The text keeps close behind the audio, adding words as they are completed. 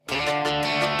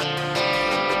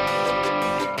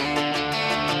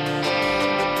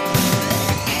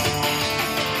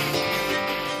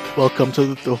Welcome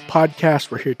to the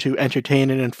podcast. We're here to entertain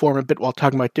and inform a bit while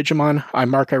talking about Digimon. I'm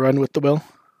Mark, I run with the Will.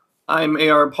 I'm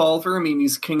A.R. Palver,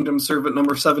 Mimi's Kingdom Servant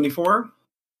number 74.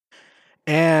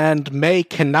 And May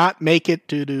cannot make it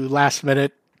due to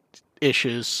last-minute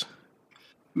issues.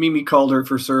 Mimi called her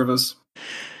for service.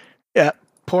 Yeah,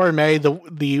 poor May.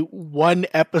 The one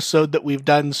episode that we've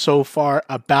done so far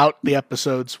about the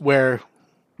episodes where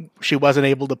she wasn't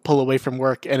able to pull away from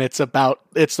work, and it's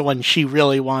the one she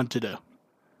really wanted to do.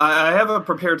 I have a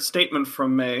prepared statement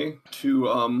from May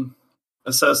to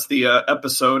assess the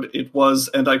episode. It was,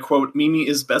 and I quote, Mimi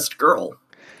is best girl.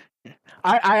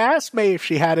 I asked May if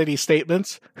she had any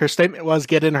statements. Her statement was,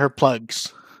 get in her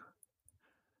plugs.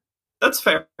 That's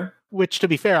fair. Which, to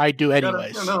be fair, I do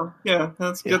anyways. Gotta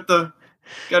get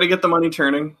the money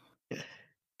turning.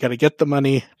 Gotta get the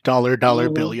money, dollar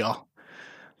bill, y'all.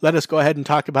 Let us go ahead and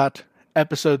talk about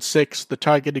episode 6, The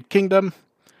Targeted Kingdom.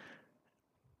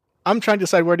 I'm trying to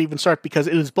decide where to even start because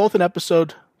it is both an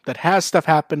episode that has stuff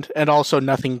happened and also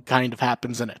nothing kind of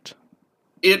happens in it.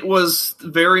 It was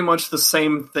very much the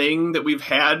same thing that we've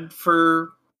had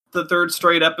for the third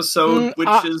straight episode,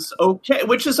 which is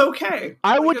okay.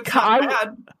 I would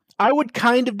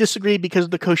kind of disagree because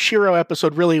the Koshiro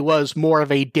episode really was more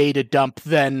of a data dump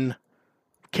than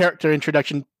character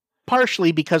introduction,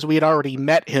 partially because we had already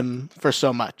met him for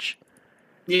so much.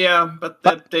 Yeah, but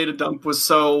that data dump was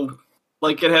so...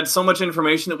 Like, it had so much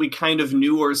information that we kind of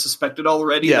knew or suspected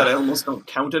already that I almost don't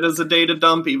count it as a data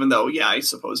dump, even though, I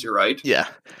suppose you're right. Yeah.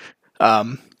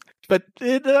 But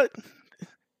see,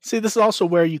 this is also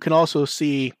where you can also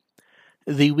see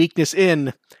the weakness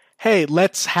in, hey,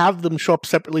 let's have them show up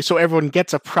separately so everyone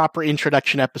gets a proper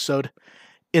introduction episode.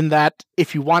 In that,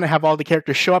 if you want to have all the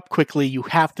characters show up quickly, you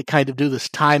have to kind of do this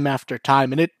time after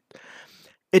time. And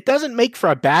it doesn't make for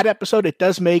a bad episode. It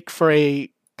does make for a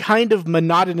kind of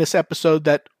monotonous episode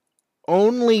that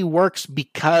only works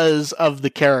because of the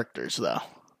characters, though.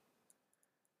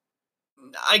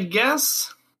 I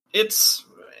guess it's...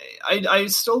 I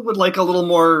still would like a little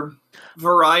more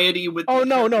variety with... Oh,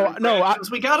 no.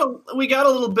 We got a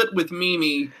little bit with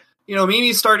Mimi. You know,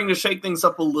 Mimi's starting to shake things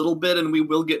up a little bit, and we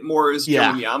will get more as Joe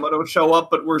and Yamato show up,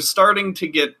 but we're starting to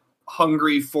get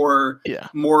hungry for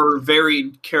more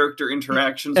varied character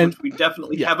interactions, which we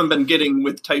definitely haven't been getting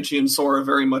with Taichi and Sora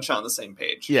very much on the same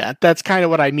page. Yeah, that's kind of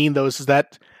what I mean, though, is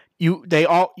that you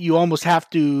almost have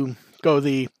to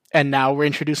go and now we're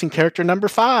introducing character number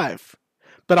 5.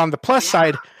 But on the plus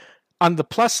side,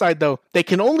 though, they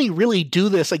can only really do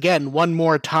this again one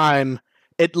more time,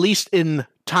 at least in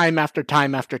time after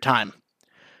time after time.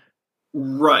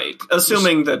 Right,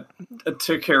 assuming that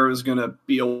Takeru is going to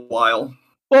be a while.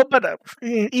 Well, but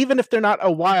even if they're not a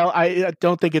while, I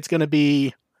don't think it's going to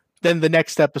be... Then the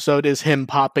next episode is him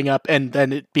popping up, and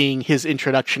then it being his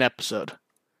introduction episode.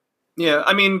 Yeah,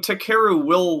 I mean,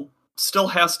 Takeru still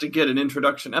has to get an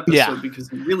introduction episode because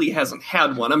he really hasn't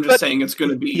had one. I'm just saying it's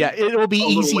going to be... Yeah, it will be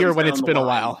easier when it's been a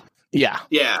while. Yeah.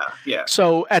 Yeah.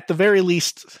 So, at the very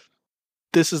least,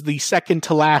 this is the second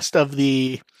to last of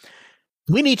the...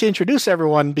 We need to introduce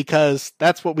everyone because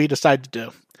that's what we decided to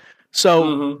do. So...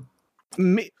 Mm-hmm.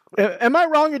 Am I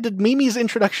wrong, or did Mimi's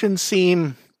introduction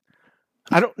seem,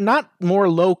 not more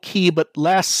low-key, but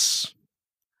less,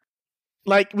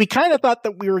 like, we kind of thought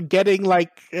that we were getting,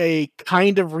 like, a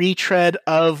kind of retread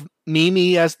of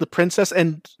Mimi as the princess,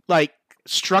 and, like,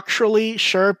 structurally,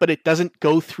 sure, but it doesn't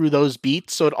go through those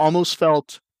beats, so it almost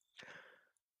felt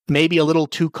maybe a little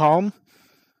too calm.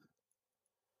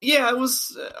 Yeah, it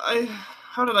was,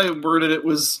 how did I word it?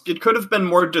 It could have been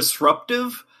more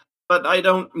disruptive, but I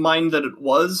don't mind that it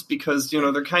was, because,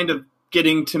 they're kind of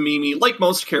getting to Mimi, like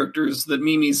most characters, that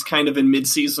Mimi's kind of in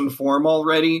mid-season form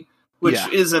already, which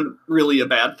isn't really a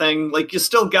bad thing. Like, you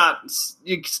still got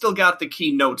the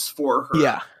key notes for her.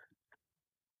 Yeah.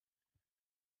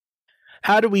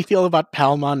 How do we feel about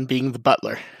Palmon being the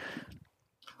butler?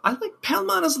 I like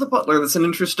Palmon as the butler. That's an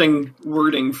interesting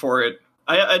wording for it.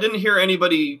 I didn't hear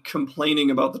anybody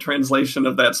complaining about the translation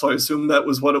of that, so I assume that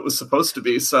was what it was supposed to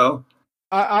be, so...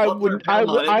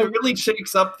 It really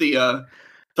shakes up the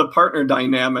partner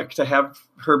dynamic to have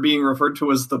her being referred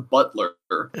to as the butler.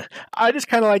 I just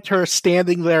kind of liked her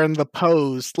standing there in the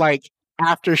pose, like,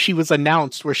 after she was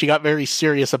announced, where she got very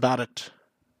serious about it.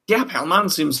 Yeah, Palmon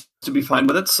seems to be fine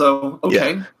with it, so,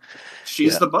 okay. Yeah.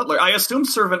 She's the butler. I assume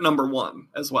servant number 1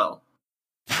 as well.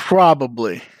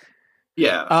 Probably.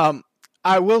 Yeah.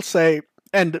 I will say,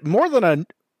 and more than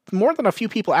a few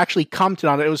people actually commented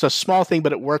on it. It was a small thing,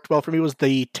 but it worked well for me. Was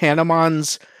the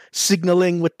Tanamons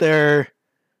signaling with their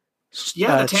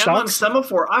the Tanamon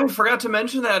semaphore? I forgot to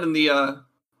mention that in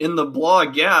the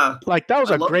blog. Yeah, like that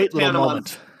was a great little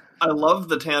moment. I love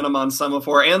the Tanamon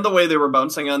semaphore and the way they were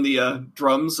bouncing on the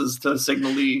drums as to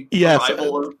signal the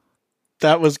arrival.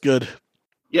 That was good.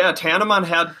 Yeah,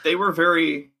 Tanamon they were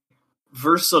very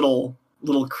versatile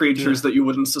little creatures that you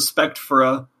wouldn't suspect for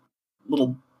a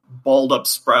little balled up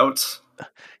sprout.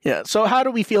 Yeah. So how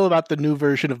do we feel about the new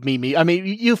version of Mimi? I mean,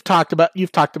 you've talked about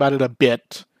it a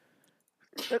bit.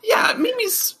 Yeah,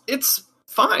 it's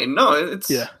fine. No,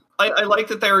 it's I like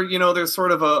that there's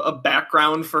sort of a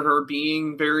background for her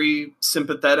being very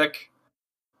sympathetic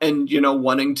and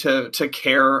wanting to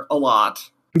care a lot.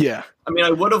 Yeah. I mean,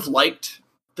 I would have liked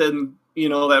that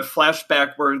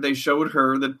flashback where they showed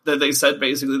her that they said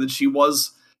basically that she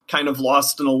was kind of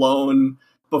lost and alone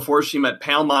before she met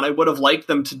Palmon. I would have liked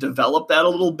them to develop that a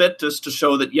little bit just to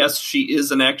show that, yes, she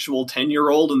is an actual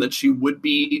 10-year-old and that she would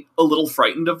be a little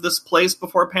frightened of this place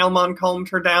before Palmon calmed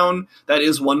her down. That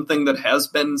is one thing that has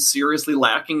been seriously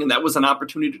lacking, and that was an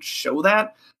opportunity to show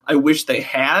that. I wish they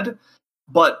had.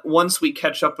 But once we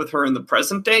catch up with her in the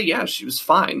present day, yeah, she was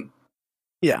fine.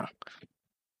 Yeah.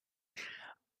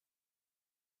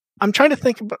 I'm trying to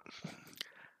think about...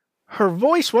 Her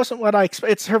voice wasn't what I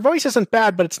expected. Her voice isn't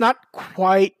bad, but it's not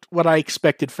quite what I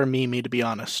expected from Mimi, to be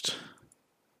honest.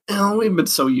 We've been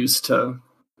so used to,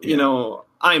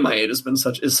 Ai Maeda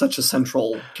is such a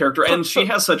central character, and she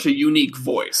has such a unique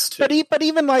voice too. But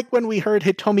even like when we heard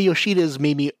Hitomi Yoshida's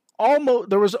Mimi, almost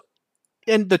there was,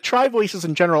 and the Tri voices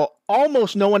in general,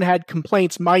 almost no one had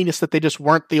complaints, minus that they just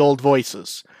weren't the old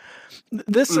voices.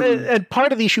 This and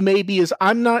part of the issue maybe is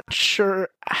I'm not sure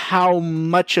how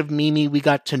much of Mimi we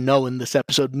got to know in this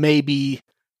episode. Maybe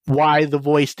why the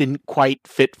voice didn't quite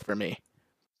fit for me.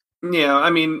 Yeah, I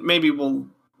mean, maybe we'll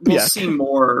see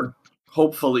more,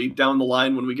 hopefully, down the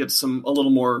line when we get a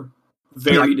little more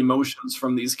varied emotions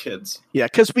from these kids. Yeah,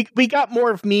 because we got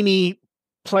more of Mimi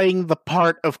playing the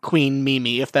part of Queen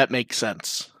Mimi, if that makes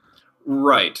sense.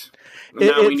 Right.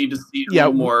 Now we need to see a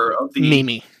little more of the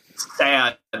Mimi.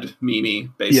 Sad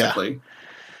Mimi, basically.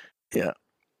 Yeah.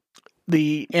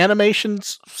 The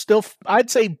animation's still, I'd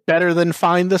say, better than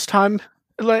fine this time.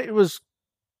 It was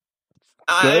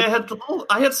good.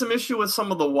 I had some issue with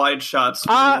some of the wide shots.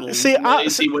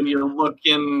 See, when you're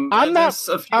looking. There's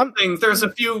a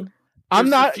few. I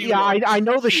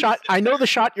know the shot. I know the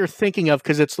shot you're thinking of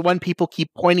because it's the one people keep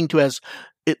pointing to as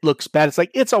it looks bad. It's like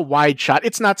it's a wide shot.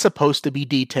 It's not supposed to be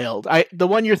detailed. The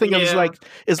one you're thinking of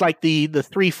is like the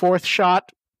 3/4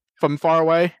 shot from far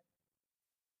away.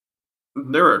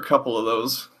 There were a couple of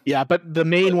those. Yeah, but the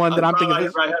main one that I'm thinking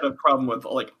of. I had a problem with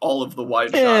like all of the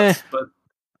wide shots,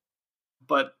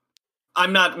 but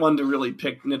I'm not one to really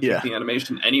nitpick the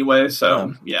animation anyway.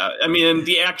 So I mean,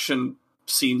 the action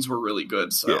scenes were really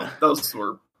good. So those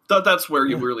were. That's where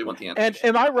you really want the animation.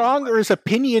 And am I wrong, or is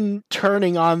opinion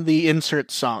turning on the insert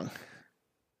song?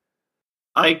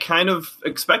 I kind of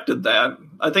expected that.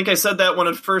 I think I said that when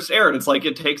it first aired. It's like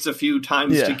it takes a few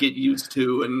times to get used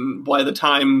to, and by the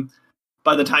time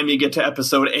you get to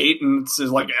episode 8, and it's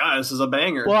like, this is a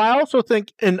banger. Well, I also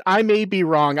think, and I may be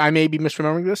wrong, I may be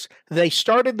misremembering this, they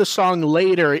started the song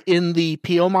later in the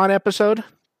Piyomon episode.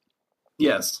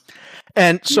 Yes.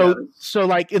 And so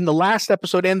like in the last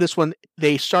episode and this one,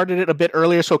 they started it a bit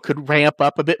earlier so it could ramp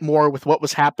up a bit more with what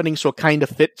was happening, so it kind of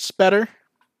fits better.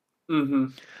 Mm-hmm.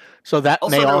 So that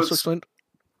may also explain.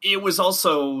 It was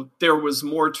also, there was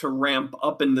more to ramp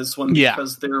up in this one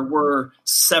because there were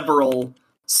several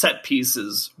set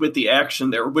pieces with the action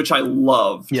there, which I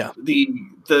loved. Yeah. The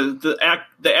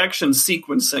action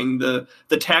sequencing,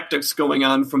 the tactics going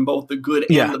on from both the good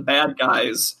and the bad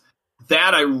guys.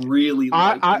 That I really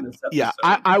liked in this episode. Yeah,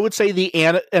 I would say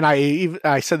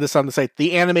I said this on the site.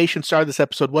 The animation star of this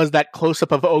episode was that close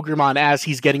up of Ogremon as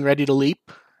he's getting ready to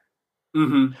leap,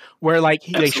 where like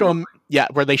they show him,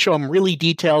 where they show him really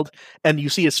detailed, and you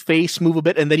see his face move a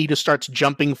bit, and then he just starts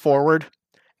jumping forward,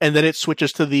 and then it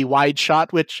switches to the wide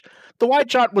shot, which the wide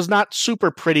shot was not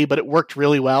super pretty, but it worked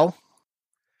really well.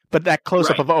 But that close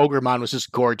up of Ogremon was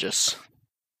just gorgeous.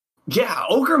 Yeah,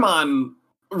 Ogremon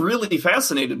really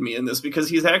fascinated me in this because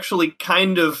he's actually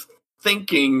kind of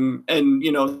thinking, and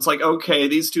it's like, okay,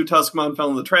 these two Tuskmon fell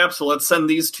in the trap, so let's send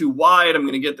these two wide. I'm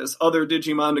going to get this other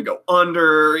Digimon to go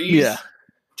under.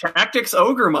 Tactics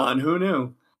Ogremon, who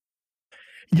knew?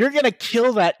 You're going to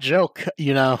kill that joke,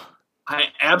 I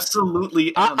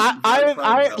absolutely am.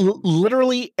 I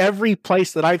literally every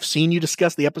place that I've seen you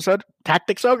discuss the episode,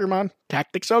 Tactics Ogremon.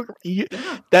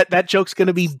 That joke's going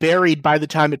to be buried by the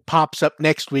time it pops up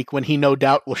next week when he no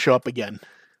doubt will show up again.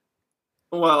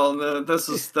 Well, that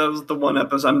was the one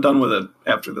episode. I'm done with it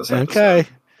after this episode. Okay.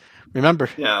 Remember,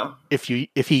 if he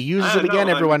uses it again,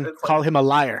 everyone call him a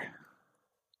liar.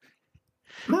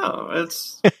 No,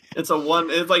 it's It's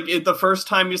like the first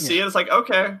time you see it, it's like,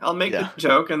 okay, I'll make the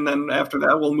joke, and then after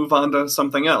that, we'll move on to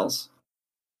something else.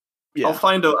 Yeah.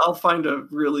 I'll find a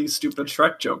really stupid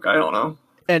Shrek joke. I don't know.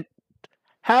 And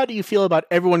how do you feel about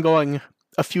everyone going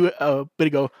a bit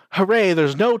ago? Hooray!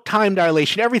 There's no time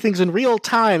dilation. Everything's in real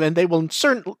time, and they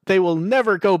will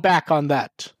never go back on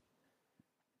that.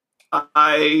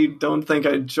 I don't think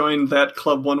I joined that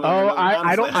club one way or another.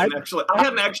 I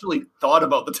hadn't actually thought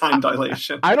about the time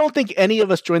dilation. I don't think any of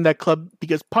us joined that club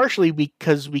partially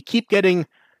because we keep getting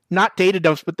not data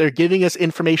dumps, but they're giving us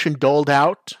information doled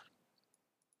out.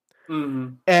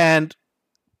 Mm-hmm. And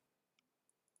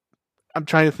I'm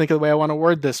trying to think of the way I want to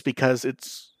word this because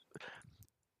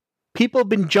people have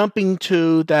been jumping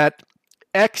to that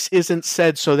X isn't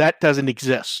said, so that doesn't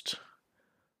exist.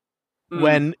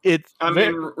 When it's,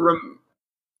 remember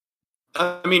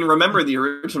the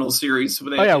original series?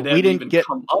 We didn't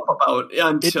come up about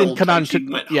until it didn't come out until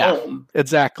went home.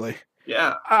 Exactly.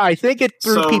 Yeah, I think it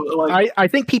threw people. I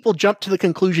think people jumped to the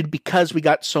conclusion because we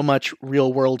got so much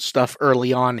real world stuff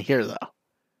early on here, though.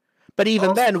 But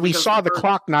even then, we saw the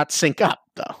clock not sync up,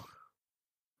 though.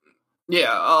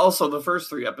 Yeah. Also, the first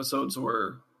 3 episodes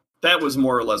that was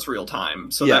more or less real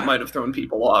time, so that might have thrown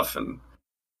people off and.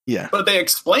 Yeah, but they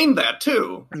explained that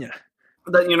too. Yeah,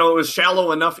 that it was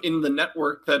shallow enough in the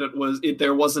network that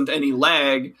there wasn't any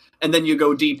lag, and then you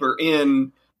go deeper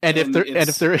in, and if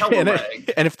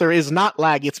there is not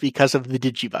lag, it's because of the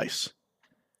Digivice.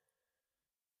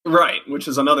 Right, which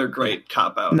is another great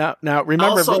cop out. Now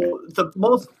remember, also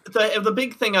the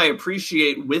big thing I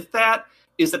appreciate with that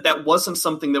is that wasn't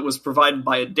something that was provided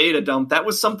by a data dump. That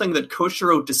was something that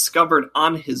Koshiro discovered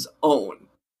on his own.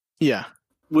 Yeah.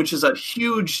 Which is a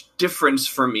huge difference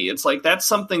for me. It's like that's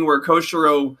something where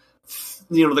Koshiro,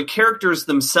 the characters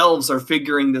themselves are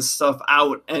figuring this stuff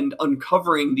out and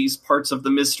uncovering these parts of the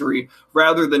mystery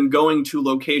rather than going to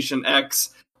location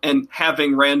X and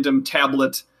having random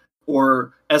tablet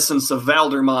or Essence of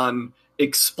Valdermon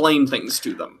explain things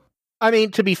to them. I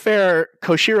mean, to be fair,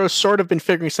 Koshiro's sort of been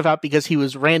figuring stuff out because he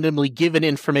was randomly given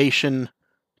information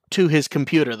to his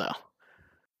computer, though.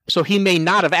 So he may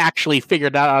not have actually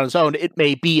figured it out on his own. It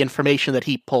may be information that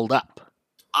he pulled up.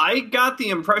 I got the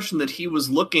impression that he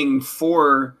was looking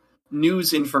for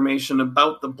news information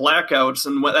about the blackouts,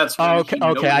 and that's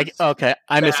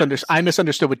when I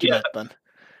misunderstood what you meant. Then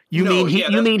you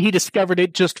mean he discovered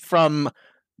it just from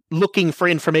looking for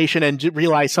information and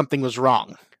realized something was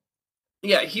wrong.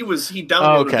 Yeah, he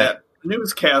downloaded that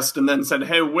newscast and then said,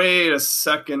 hey, wait a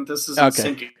second, this isn't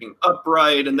syncing up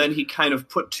right, and then he kind of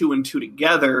put 2 and 2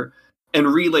 together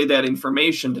and relayed that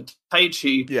information to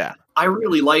Taichi. Yeah. I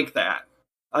really like that.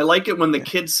 I like it when the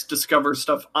kids discover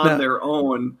stuff on their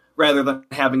own rather than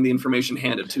having the information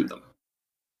handed to them.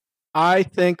 I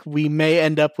think we may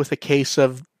end up with a case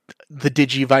of the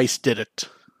Digivice did it.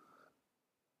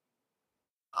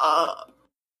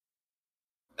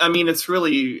 I mean, it's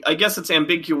really, I guess it's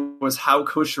ambiguous how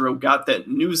Koshiro got that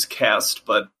newscast,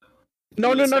 but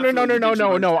no. I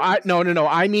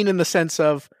mean in the sense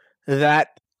of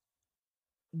that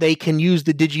they can use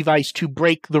the Digivice to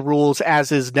break the rules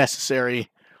as is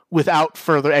necessary without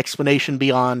further explanation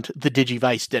beyond the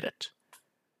Digivice did it.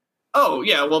 Oh,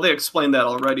 yeah, well, they explained that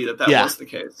already, that was the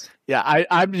case. Yeah,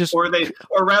 I'm just... Or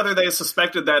rather, they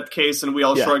suspected that case, and we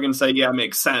all shrug and say, yeah,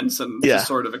 makes sense, and just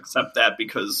sort of accept that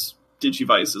because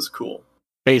Digivice is cool.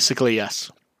 Basically,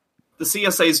 yes. The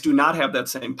CSAs do not have that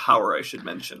same power, I should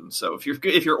mention. So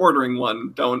if you're ordering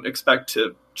one, don't expect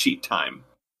to cheat time.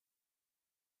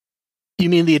 You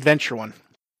mean the adventure one?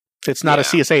 It's not a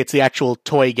CSA, it's the actual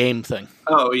toy game thing.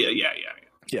 Oh, yeah.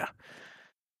 Yeah.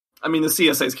 I mean, the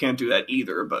CSAs can't do that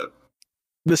either, but...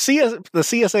 The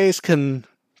CSAs can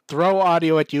throw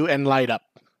audio at you and light up.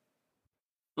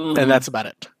 Mm-hmm. And that's about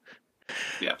it.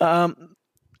 Yeah.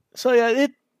 So, yeah,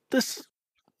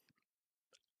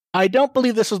 I don't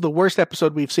believe this is the worst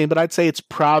episode we've seen, but I'd say it's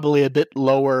probably a bit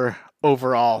lower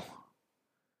overall.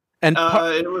 And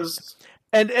it was...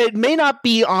 And it may not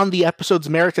be on the episode's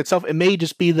merits itself. It may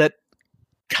just be that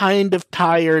kind of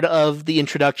tired of the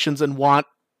introductions and want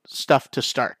stuff to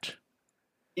start.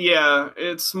 Yeah,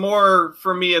 it's more,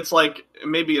 for me, it's like,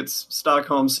 maybe it's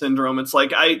Stockholm Syndrome. It's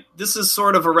like, this is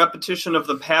sort of a repetition of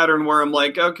the pattern where I'm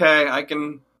like, okay,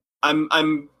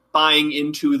 I'm buying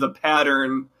into the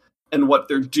pattern and what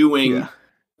they're doing. Yeah.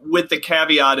 With the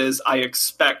caveat is I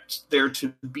expect there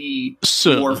to be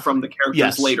more from the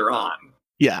characters later on.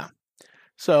 Yeah.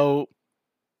 So,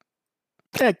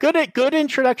 yeah, good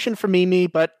introduction for Mimi,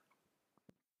 but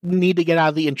need to get out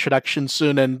of the introduction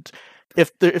soon. And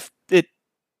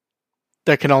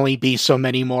there can only be so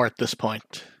many more at this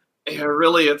point. Yeah,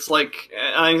 really, it's like,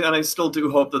 I still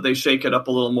do hope that they shake it up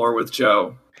a little more with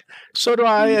Joe. So do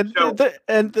I,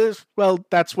 and this, well,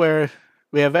 that's where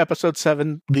we have episode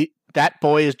 7. That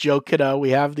boy is Joe Kiddo.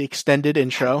 We have the extended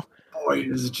intro. Boy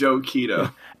is Joe Kiddo. Yeah.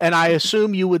 And I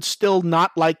assume you would still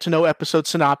not like to know episode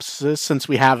synopsis since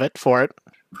we have it for it.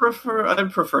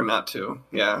 I'd prefer not to.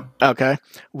 Yeah. Okay.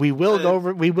 We will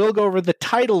go over the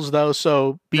titles though,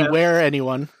 so beware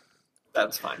anyone.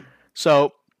 That's fine.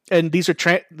 So, and these are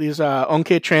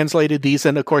Onke translated these,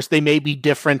 and of course they may be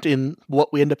different in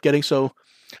what we end up getting. So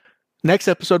next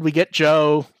episode, we get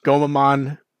Joe.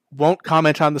 Gomamon won't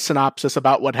comment on the synopsis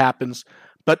about what happens,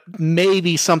 but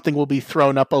maybe something will be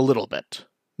thrown up a little bit.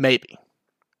 Maybe.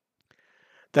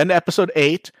 Then episode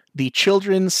 8, the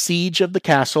children's siege of the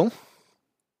castle.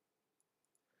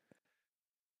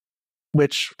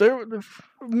 Which, the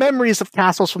memories of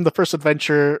castles from the first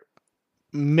adventure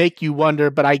make you wonder,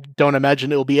 but I don't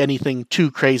imagine it will be anything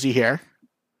too crazy here.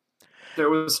 There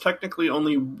was technically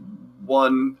only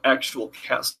one actual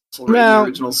castle in the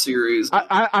original series.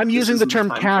 I'm using the term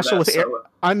castle with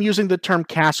I'm using the term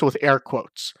castle with air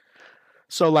quotes.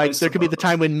 So, like, there could be the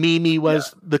time when Mimi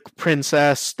was the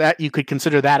princess. That you could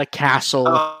consider that a castle.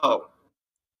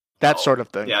 That sort of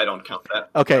thing. Yeah, I don't count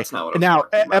that. Okay. That's not what now,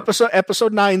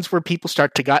 episode 9's where people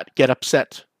start to get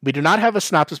upset. We do not have a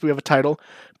synopsis. We have a title: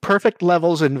 Perfect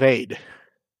Levels Invade.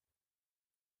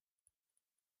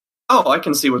 Oh, I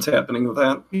can see what's happening with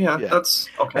that. Yeah, that's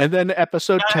okay. And then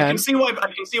episode 10. I can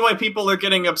see why people are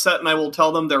getting upset, and I will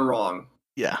tell them they're wrong.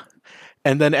 Yeah.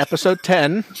 And then episode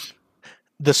 10,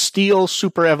 the Steel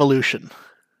Super Evolution.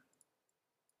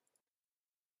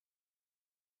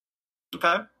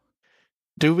 Okay.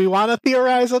 Do we want to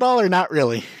theorize at all, or not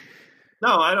really?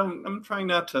 No, I don't. I'm trying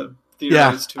not to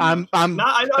theorize too much. I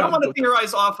don't want to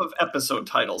theorize off of episode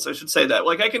titles. I should say that.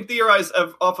 Like, I can theorize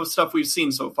off of stuff we've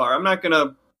seen so far. I'm not going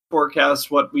to forecast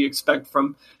what we expect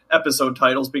from episode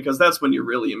titles, because that's when you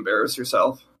really embarrass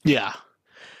yourself. Yeah.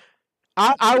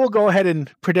 I will go ahead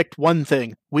and predict one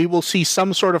thing. We will see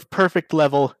some sort of perfect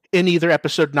level in either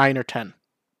episode 9 or 10.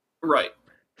 Right.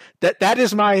 That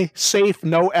is my safe,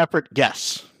 no effort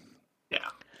guess.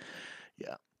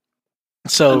 Yeah.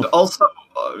 So, and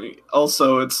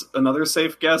also it's another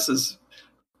safe guess is,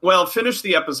 well, finish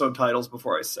the episode titles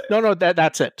before I say it. No,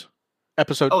 that's it.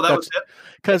 Episode. Oh, that was it?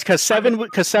 Because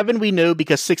 7 we knew,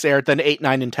 because 6 aired, then 8,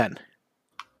 9, and 10.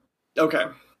 Okay.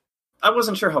 I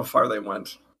wasn't sure how far they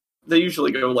went. They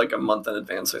usually go like a month in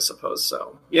advance, I suppose.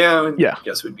 So, I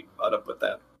guess we'd be caught up with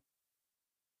that.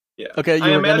 Yeah. Okay, you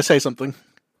were going to say something.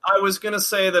 I was going to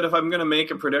say that if I'm going to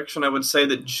make a prediction, I would say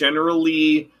that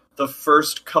generally the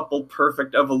first couple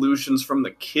perfect evolutions from the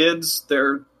kids,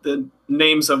 the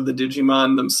names of the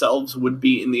Digimon themselves would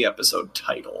be in the episode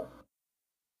title.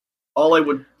 All I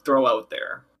would throw out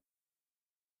there.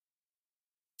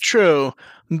 True,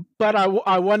 but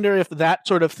I wonder if that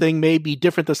sort of thing may be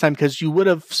different this time, because you would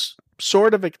have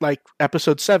sort of, like,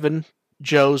 episode 7,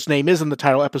 Joe's name is in the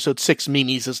title. Episode 6,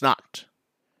 Mimi's is not,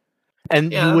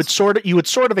 and you would sort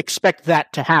of expect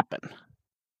that to happen.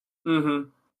 Mm-hmm.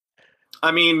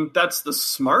 I mean, that's the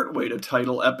smart way to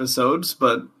title episodes,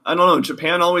 but I don't know.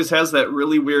 Japan always has that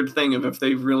really weird thing of if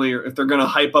they're going to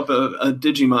hype up a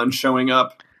Digimon showing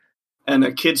up, and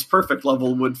a kid's perfect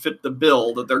level would fit the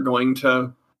bill, that they're going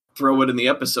to throw it in the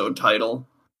episode title.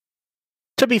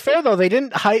 To be fair, though, they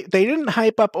didn't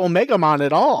hype up Omegamon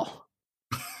at all.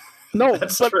 No,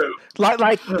 that's true.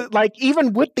 Like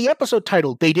even with the episode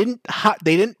title, they didn't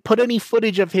put any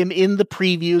footage of him in the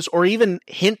previews or even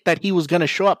hint that he was going to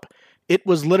show up. It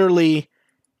was literally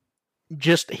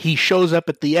just he shows up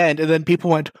at the end, and then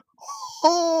people went,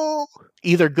 "Oh!"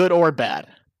 Either good or bad.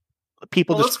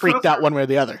 People just freaked out one way or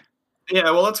the other. Yeah,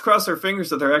 well, let's cross our fingers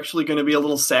that they're actually going to be a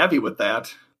little savvy with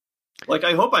that. Like,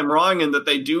 I hope I'm wrong in that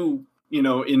they do,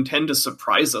 intend to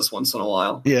surprise us once in a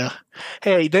while. Yeah.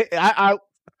 Hey,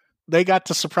 they got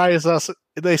to surprise us.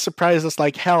 They surprised us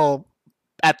like hell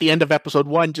at the end of episode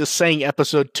 1, just saying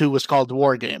episode 2 was called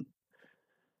War Game.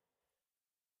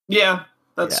 Yeah,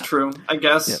 that's true, I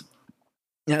guess.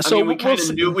 Yeah. So we kind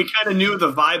of knew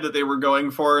the vibe that they were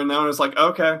going for, and now it's like,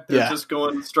 okay, they're just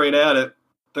going straight at it.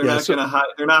 They're not going to hide.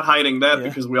 They're not hiding that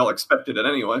because we all expected it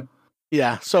anyway.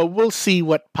 Yeah. So we'll see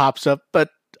what pops up, but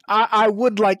I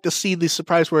would like to see the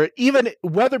surprise where, even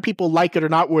whether people like it or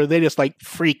not, where they just like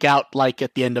freak out like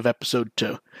at the end of episode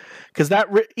 2,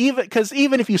 because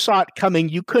even if you saw it coming,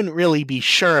 you couldn't really be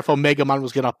sure if Omegamon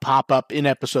was going to pop up in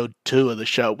episode 2 of the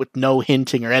show with no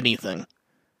hinting or anything.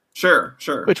 Sure.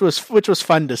 Which was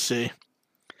fun to see.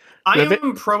 I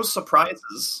am pro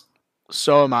surprises.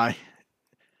 So am I.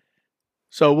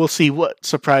 So we'll see what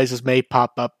surprises may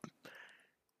pop up.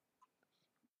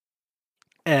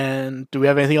 And do we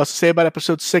have anything else to say about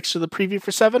episode 6 or the preview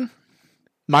for 7?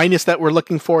 Minus that we're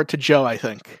looking forward to Joe, I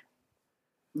think.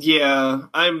 Yeah,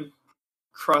 I'm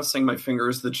crossing my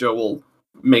fingers that Joe will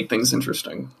make things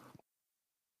interesting.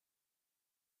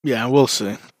 Yeah, we'll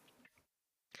see.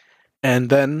 And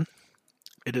then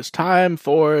it is time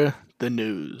for the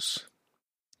news.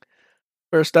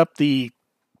 First up,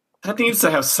 that needs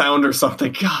to have sound or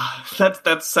something. God,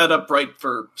 that's set up right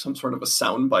for some sort of a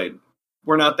sound bite.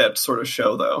 We're not that sort of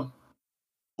show, though.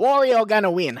 Wario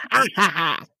gonna win. Ha ha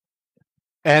ha.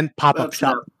 And pop-up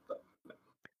shop.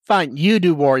 Fine, you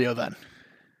do Wario then.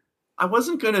 I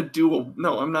wasn't gonna do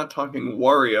no, I'm not talking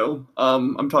Wario.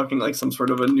 I'm talking like some sort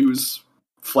of a news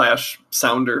flash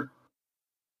sounder.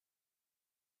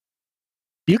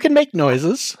 You can make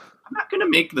noises. I'm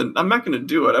not gonna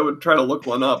do it. I would try to look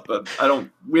one up, but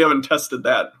we haven't tested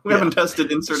that. We haven't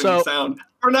tested inserting sound.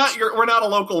 We're not a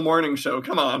local morning show.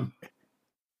 Come on.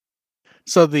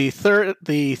 So the third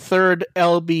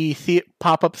LB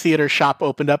pop-up theater shop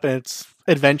opened up, and it's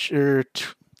adventure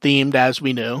themed, as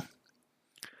we knew.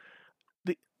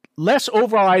 Less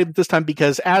overall item this time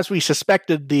because, as we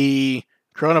suspected, the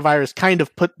coronavirus kind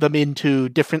of put them into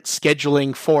different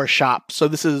scheduling for shops. So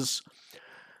this is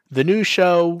the new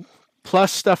show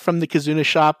plus stuff from the Kizuna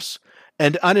shops,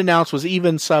 and unannounced was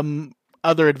even some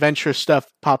other adventure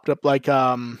stuff popped up, like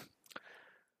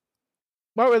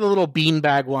what were the little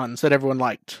beanbag ones that everyone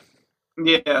liked?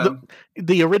 Yeah.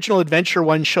 The original adventure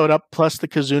one showed up, plus the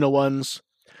Kizuna ones.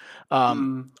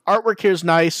 Artwork here is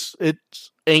nice.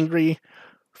 It's angry.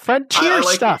 Frontier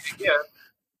stuff.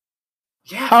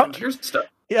 Yeah, Frontier stuff.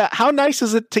 Yeah, how nice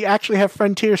is it to actually have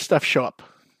Frontier stuff show up?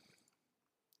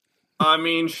 I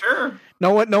mean, sure.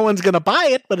 No one's going to buy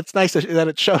it, but it's nice that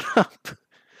it showed up.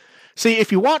 See,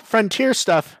 if you want Frontier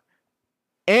stuff,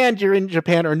 and you're in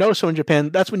Japan or know someone in Japan,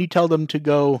 that's when you tell them to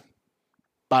go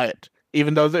buy it.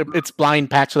 Even though it's blind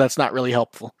packed, so that's not really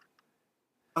helpful.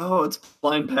 Oh, it's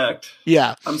blind packed.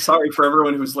 Yeah. I'm sorry for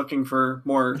everyone who's looking for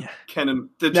more Ken and...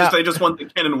 They just want the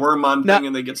Ken and Wormmon thing,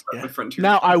 and they get stuck with Frontier.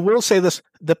 Now, I will say this.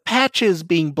 The patches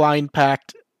being blind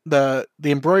packed, the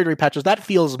embroidery patches, that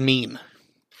feels mean.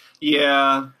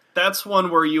 Yeah, that's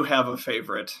one where you have a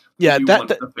favorite. Yeah, you want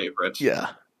the favorite. Yeah.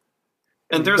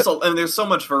 And there's so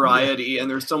much variety,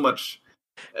 and there's so much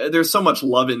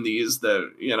love in these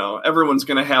that everyone's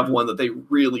going to have one that they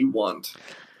really want,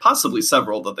 possibly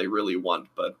several that they really want.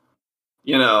 But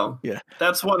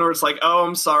that's one where it's like, oh,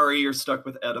 I'm sorry, you're stuck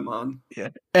with Edamon.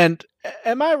 Yeah. And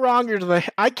am I wrong, or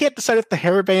I can't decide if the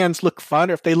hairbands look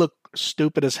fun or if they look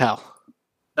stupid as hell.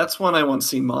 That's one I want to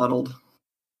see modeled.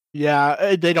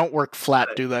 Yeah, they don't work flat,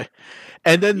 do they?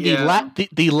 And then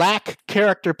the lack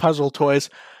character puzzle toys.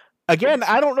 Again,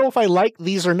 I don't know if I like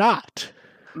these or not.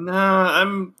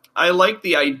 Nah, I like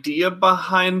the idea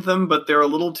behind them, but they're a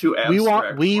little too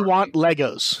abstract. We want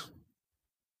Legos.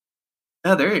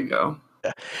 Yeah, there you go.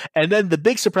 Yeah. And then the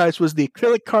big surprise was the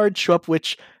acrylic cards show up,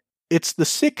 which it's the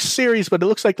 6 series, but it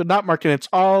looks like they're not marked, and it's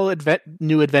all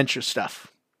new adventure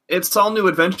stuff. It's all new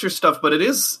adventure stuff, but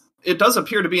it does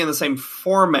appear to be in the same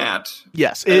format.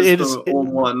 Yes, it is the old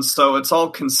ones, so it's all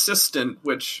consistent.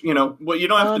 Which you don't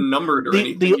have to number it or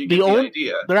anything. You get the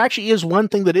idea. There actually is one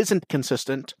thing that isn't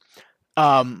consistent.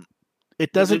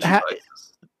 It doesn't have.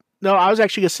 No, I was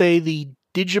actually going to say the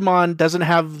Digimon doesn't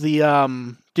have the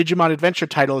Digimon Adventure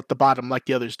title at the bottom like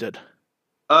the others did.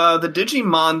 The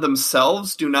Digimon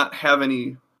themselves do not have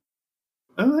any.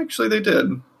 Oh, actually, they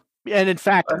did. And in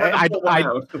fact,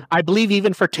 I believe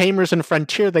even for Tamers and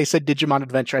Frontier, they said Digimon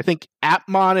Adventure. I think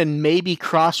Appmon and maybe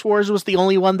Cross Wars was the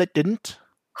only one that didn't.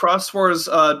 Cross Wars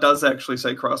does actually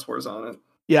say Cross Wars on it.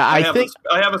 Yeah, I think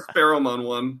I have a Sparrowmon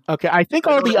one. Okay, I think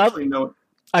all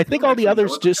the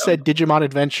others just said Digimon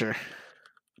Adventure.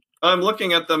 I'm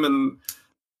looking at them and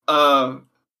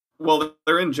well,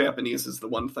 they're in Japanese is the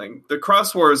one thing. The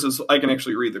Cross Wars is I can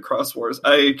actually read the Cross Wars.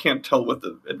 I can't tell what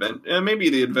the maybe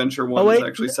the Adventure one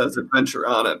actually says Adventure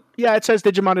on it. Yeah, it says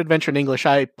Digimon Adventure in English.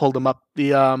 I pulled them up.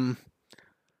 The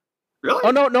Really?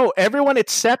 Oh no! Everyone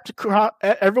except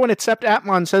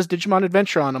Appmon says Digimon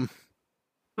Adventure on them.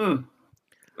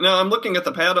 Now I'm looking at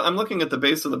I'm looking at the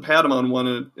base of the Patamon one,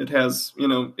 and it has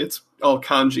it's all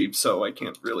kanji, so I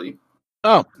can't really.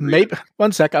 Oh, maybe.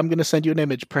 One sec. I'm going to send you an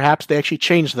image. Perhaps they actually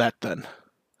changed that then.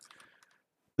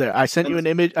 There, I sent you an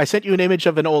image. I sent you an image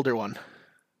of an older one.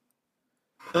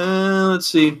 Let's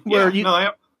see.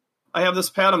 I have this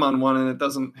Patamon one, and it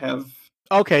doesn't have.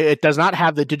 Okay, it does not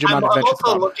have the Digimon Adventure.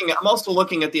 I'm also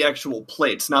looking at the actual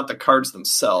plates, not the cards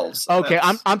themselves. Okay,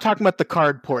 I'm talking about the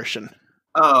card portion.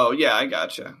 Oh yeah, I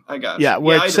gotcha. Yeah,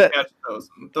 where I just catch those.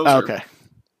 Those are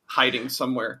hiding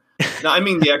somewhere. No, I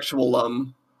mean the actual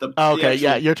Okay,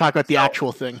 yeah, you're talking about the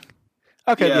actual thing.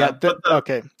 Okay, yeah,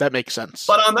 okay, that makes sense.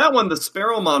 But on that one, the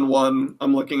Sparrowmon one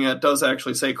I'm looking at does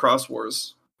actually say Cross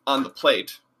Wars on the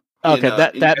plate. Okay,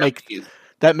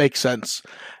 that makes sense.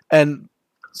 And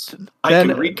I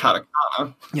can read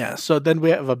katakana. Yeah, so then we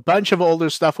have a bunch of older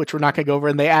stuff which we're not going to go over,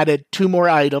 and they added 2 more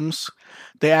items.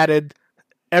 They added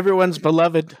everyone's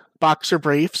beloved boxer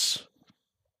briefs,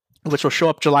 which will show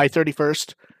up July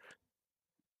 31st.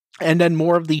 And then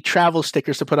more of the travel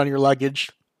stickers to put on your luggage.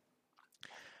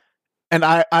 And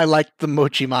I like the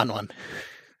Mochimon one.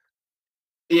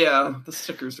 Yeah, the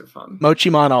stickers are fun.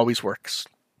 Mochimon always works.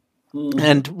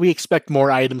 And we expect more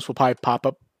items will probably pop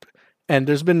up. And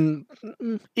there's been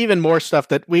even more stuff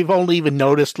that we've only even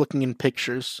noticed looking in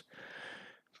pictures.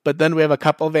 But then we have a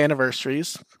couple of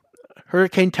anniversaries.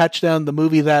 Hurricane Touchdown, the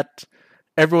movie that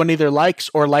everyone either likes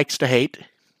or likes to hate.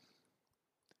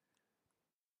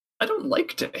 I don't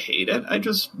like to hate it. I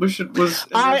just wish it was.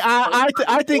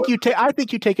 I think you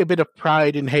take a bit of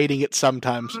pride in hating it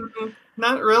sometimes.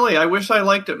 Not really. I wish I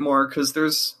liked it more because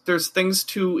there's things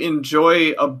to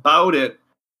enjoy about it.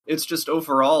 It's just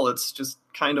overall, it's just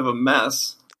kind of a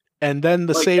mess. And then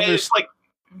the Savers,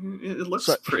 it looks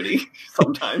pretty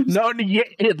sometimes. No,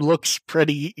 it looks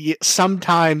pretty.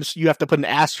 Sometimes you have to put an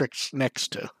asterisk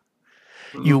next to.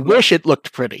 You wish it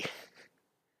looked pretty.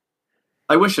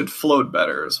 I wish it flowed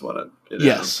better, is what it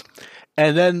is.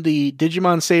 And then the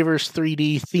Digimon Savers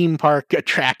 3D theme park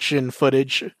attraction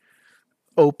footage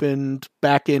opened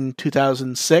back in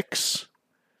 2006.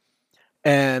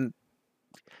 And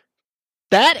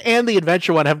that and the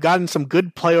Adventure one have gotten some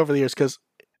good play over the years because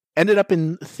ended up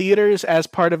in theaters as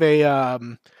part of a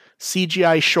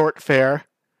CGI short fair,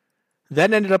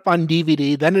 then ended up on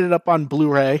DVD, then ended up on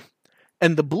Blu-ray.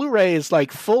 And the Blu-ray is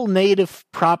like full native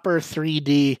proper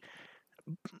 3D.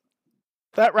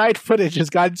 That ride footage has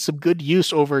gotten some good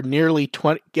use over nearly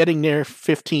 20, getting near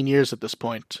 15 years at this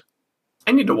point.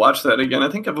 I need to watch that again. I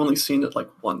think I've only seen it like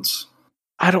once.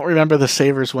 I don't remember the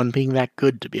Savers one being that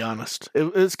good, to be honest.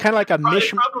 It was kind of like a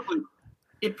mission.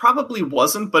 It probably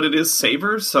wasn't, but it is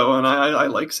Savers, so and I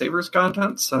like Savers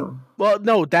content, so. Well,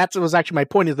 no, that was actually my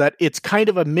point, is that it's kind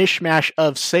of a mishmash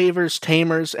of Savers,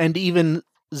 Tamers, and even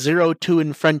 02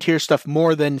 and Frontier stuff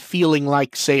more than feeling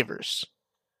like Savers.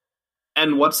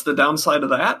 And what's the downside of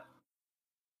that?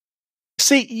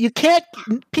 See,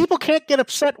 people can't get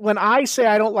upset when I say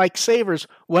I don't like Savers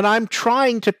when I'm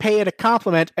trying to pay it a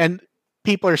compliment and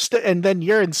people are and then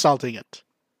you're insulting it.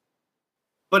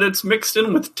 But it's mixed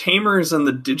in with Tamers and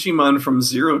the Digimon from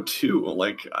 02.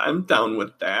 Like, I'm down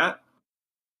with that.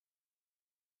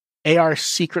 AR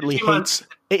secretly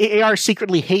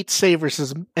hates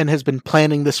Savers and has been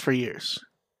planning this for years.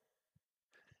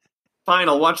 Fine,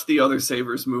 I'll watch the other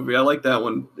Savers movie. I like that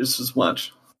one just as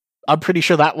much. I'm pretty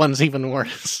sure that one's even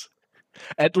worse.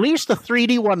 At least the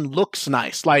 3D one looks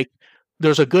nice. Like,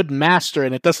 there's a good master,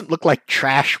 and it doesn't look like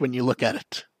trash when you look at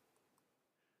it.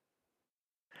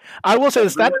 I will say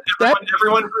this: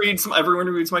 everyone reads my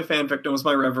fanfic knows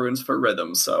my reverence for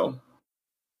rhythm. So,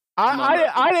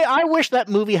 I wish that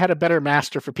movie had a better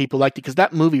master for people like it, because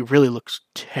that movie really looks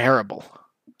terrible.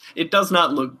 It does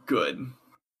not look good.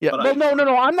 Yeah,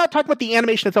 no. I'm not talking about the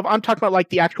animation itself. I'm talking about like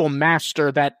the actual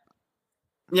master that.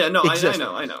 Yeah, no,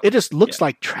 I know. It just looks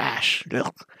like trash.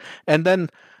 And then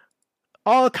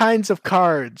all kinds of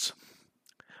cards.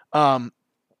 How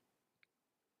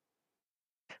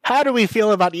do we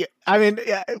feel about the... I mean,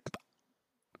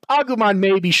 Agumon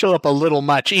maybe show up a little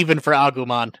much, even for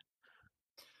Agumon.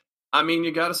 I mean,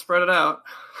 you gotta spread it out.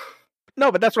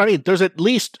 No, but that's what I mean. There's at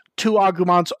least 2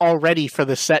 Agumons already for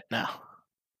the set now.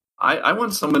 I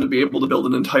want someone to be able to build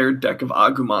an entire deck of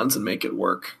Agumons and make it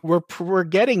work. We're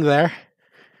getting there.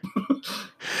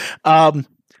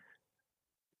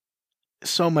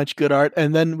 So much good art.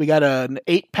 And then we got an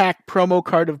 8-pack promo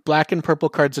card of black and purple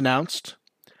cards announced,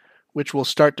 which will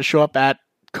start to show up at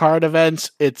card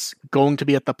events. It's going to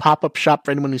be at the pop-up shop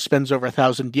for anyone who spends over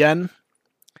 1,000 yen.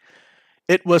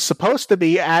 It was supposed to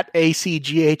be at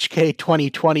ACGHK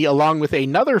 2020 along with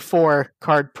another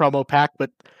 4-card promo pack, but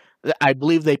I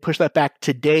believe they pushed that back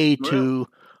today to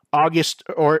August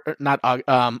or not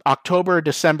October,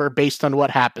 December, based on what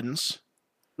happens.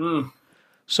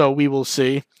 So we will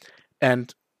see.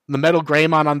 And the Metal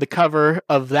Greymon on the cover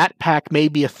of that pack may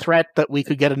be a threat that we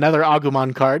could get another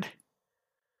Agumon card.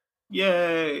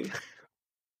 Yay!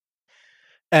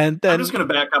 And then I'm just going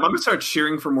to back up. I'm going to start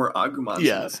cheering for more Agumons in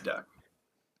this deck.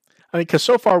 I mean, because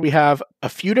so far we have a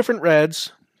few different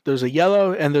reds. There's a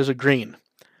yellow and there's a green.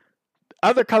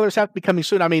 Other colors have to be coming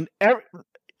soon. I mean,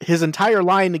 his entire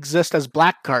line exists as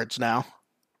black cards now,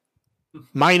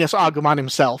 minus Agumon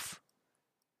himself.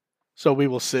 So we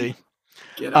will see.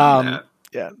 Get on that.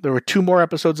 Yeah, there were 2 more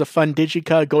episodes of Fun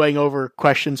Digica going over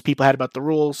questions people had about the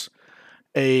rules.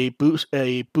 A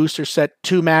booster set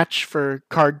 2 match for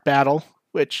card battle,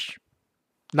 which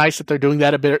nice that they're doing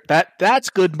that a bit. That's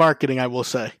good marketing, I will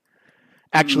say.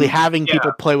 Actually having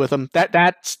people play with them.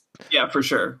 That's yeah, for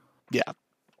sure. Yeah.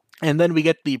 And then we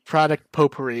get the product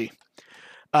potpourri.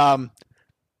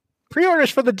 Pre-orders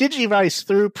for the Digivice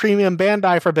threw Premium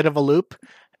Bandai for a bit of a loop.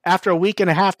 After a week and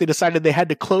a half, they decided they had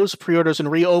to close pre-orders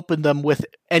and reopen them, with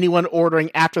anyone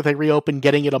ordering after they reopened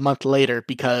getting it a month later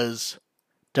because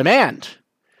demand.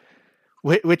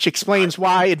 Which explains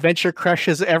why Adventure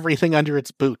crushes everything under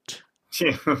its boot.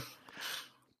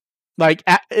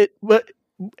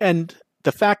 And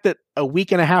the fact that a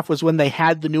week and a half was when they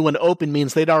had the new one open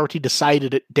means they'd already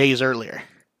decided it days earlier.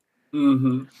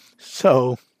 Mm-hmm.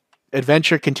 So,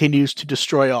 Adventure continues to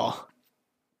destroy all.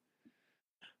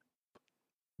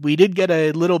 We did get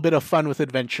a little bit of fun with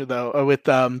Adventure, though, or with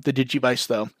the Digivice,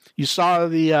 though. You saw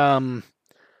the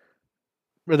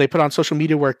where they put on social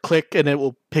media where click and it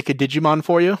will pick a Digimon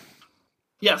for you?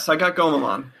 Yes, I got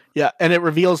Gomamon. Yeah, and it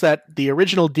reveals that the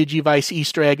original Digivice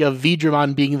Easter egg of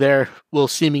Veedramon being there will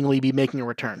seemingly be making a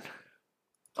return.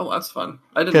 Oh, that's fun.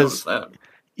 I didn't notice that.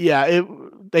 Yeah,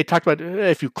 they talked about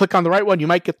if you click on the right one, you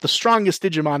might get the strongest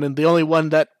Digimon, and the only one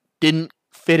that didn't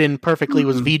fit in perfectly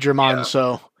was Veedramon,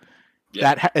 so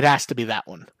that it has to be that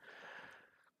one.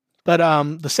 But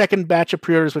the second batch of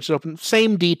pre-orders, which is open,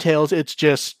 same details, it's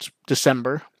just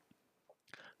December.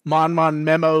 Mon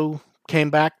Memo came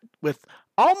back with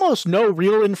almost no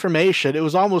real information. It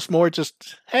was almost more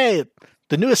just, hey,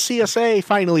 the newest CSA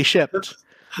finally shipped.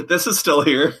 This is still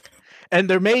here. And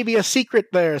there may be a secret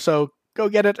there, so go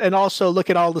get it, and also look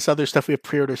at all this other stuff we have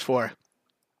pre-orders for.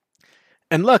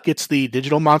 And look, it's the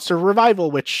Digital Monster Revival,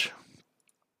 which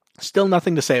still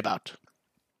nothing to say about.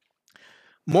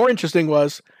 More interesting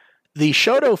was the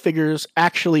Shoto figures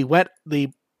actually went,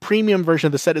 the premium version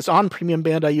of the set is on Premium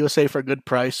Bandai USA for a good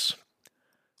price.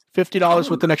 $50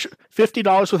 with an extra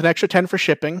 $10 for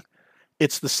shipping.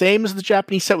 It's the same as the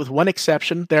Japanese set with one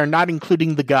exception. They're not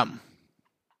including the gum.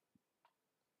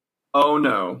 Oh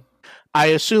no. I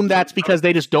assume that's because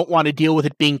they just don't want to deal with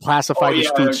it being classified as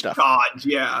food stuff. God,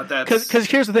 yeah, that's because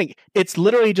here's the thing: it's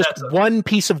literally just one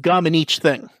piece of gum in each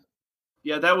thing.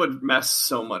 Yeah, that would mess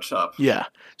so much up. Yeah,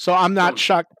 so I'm not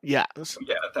shocked. Yeah,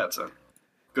 that's a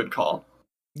good call.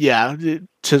 Yeah,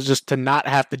 to not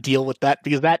have to deal with that,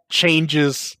 because that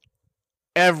changes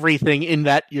everything in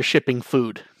that you're shipping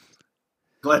food.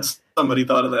 Glad somebody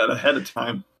thought of that ahead of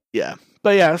time. Yeah,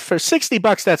 but yeah, for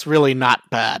 $60, that's really not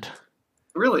bad.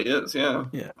 It really is, yeah.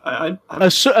 Yeah.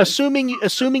 Assuming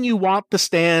you want the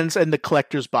stands and the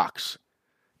collector's box,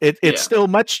 it's still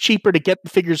much cheaper to get the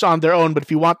figures on their own. But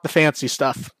if you want the fancy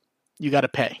stuff, you got to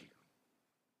pay.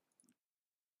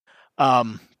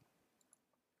 And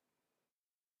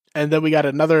then we got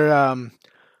another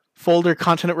folder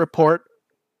continent report.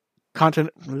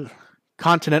 Continent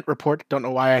report. Don't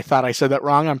know why I thought I said that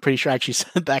wrong. I'm pretty sure I actually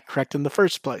said that correct in the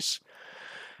first place.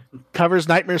 Covers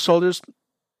Nightmare Soldiers.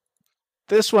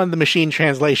 This one, the machine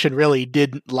translation really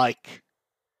didn't like.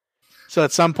 So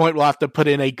at some point, we'll have to put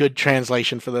in a good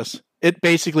translation for this. It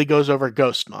basically goes over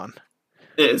Ghostmon.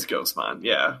 It is Ghostmon,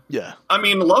 yeah. Yeah. I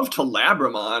mean, love to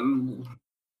Labramon.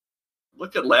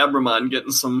 Look at Labramon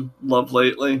getting some love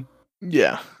lately.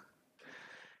 Yeah.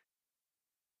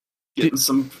 Getting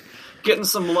some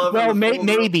love. Well,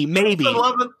 maybe.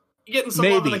 Getting some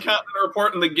love in the content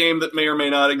report in the game that may or may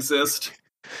not exist.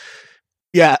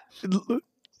 Yeah.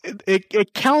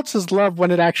 It counts as love when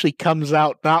it actually comes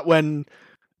out, not when...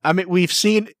 I mean, we've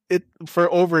seen it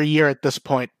for over a year at this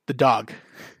point, the dog.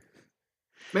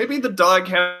 Maybe the dog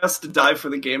has to die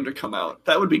for the game to come out.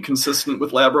 That would be consistent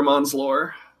with Labramon's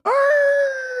lore.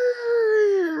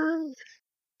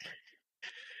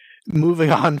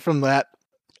 Moving on from that,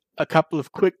 a couple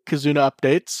of quick Kizuna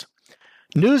updates.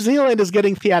 New Zealand is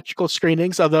getting theatrical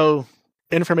screenings, although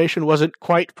information wasn't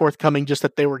quite forthcoming, just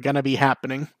that they were going to be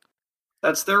happening.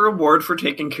 That's their reward for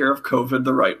taking care of COVID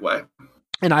the right way.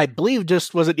 And I believe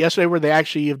was it yesterday where they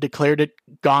actually have declared it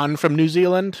gone from New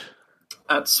Zealand?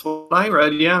 That's what I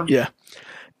read, yeah. Yeah.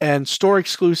 And store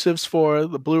exclusives for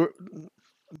the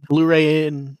Blu-ray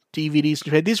and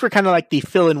DVDs. These were kind of like the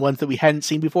fill-in ones that we hadn't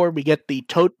seen before. We get the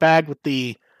tote bag with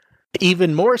the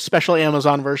even more special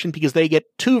Amazon version, because they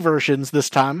get 2 versions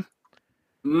this time.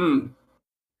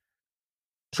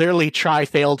 Clearly Try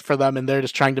failed for them, and they're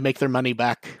just trying to make their money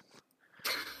back.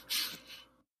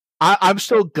 I'm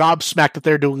still gobsmacked that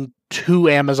they're doing 2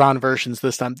 Amazon versions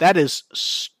this time. That is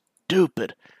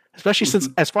stupid. Especially since,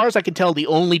 as far as I can tell, the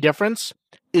only difference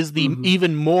is the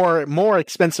even more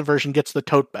expensive version gets the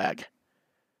tote bag.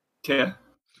 Yeah.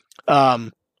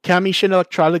 Kamishin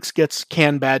Electronics gets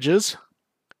can badges,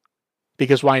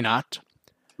 because why not?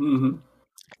 Mm-hmm.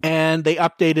 And they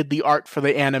updated the art for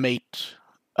the Animate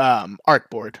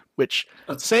artboard, which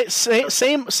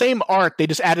same art, they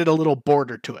just added a little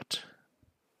border to it.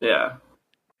 Yeah.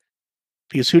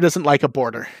 Because who doesn't like a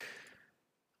border?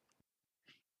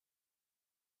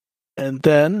 And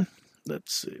then,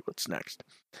 let's see, what's next?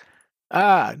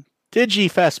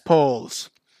 Digifest polls.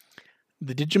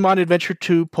 The Digimon Adventure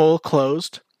 2 poll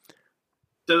closed.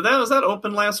 Was that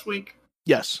open last week?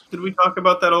 Yes. Did we talk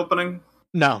about that opening?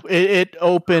 No, it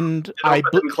opened. It opened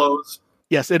and closed.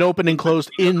 Yes, it opened and closed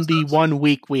in the 1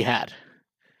 week we had.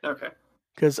 Okay.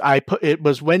 Because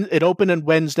it opened on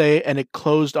Wednesday and it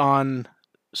closed on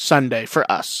Sunday for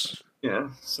us. Yeah,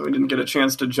 so we didn't get a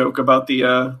chance to joke about the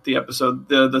episode,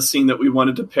 the scene that we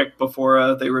wanted to pick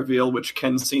before they reveal which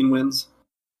Ken scene wins.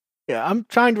 Yeah, I'm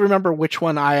trying to remember which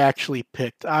one I actually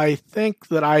picked. I think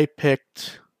that I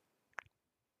picked,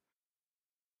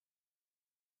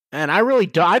 and I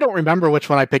don't remember which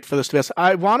one I picked for this test.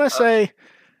 I want to say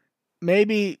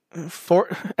maybe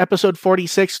episode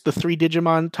 46, the 3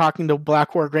 Digimon talking to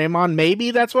Black War Greymon. Maybe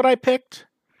that's what I picked.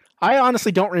 I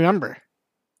honestly don't remember.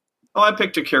 Oh, I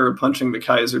picked Akira punching the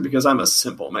Kaiser because I'm a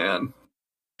simple man.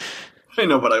 I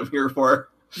know what I'm here for.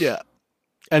 Yeah.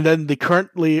 And then the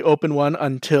currently open one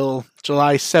until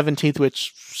July 17th,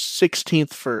 which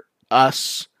 16th for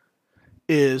us,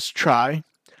 is Try.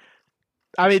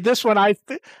 I mean, this one, I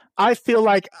feel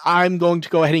like I'm going to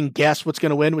go ahead and guess what's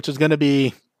going to win, which is going to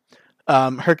be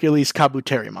Hercules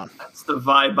Kabuterimon. That's the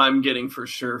vibe I'm getting for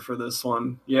sure for this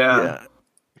one. Yeah.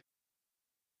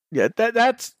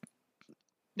 That's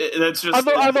just.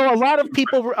 Although a lot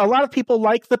of people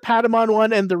like the Patamon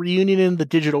one and the reunion in the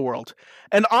digital world,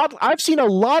 and I've seen a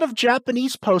lot of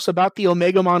Japanese posts about the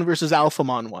Omegamon versus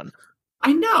Alphamon one.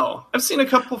 I know. I've seen a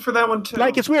couple for that one too.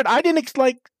 Like, it's weird. I didn't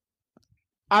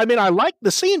I mean, I like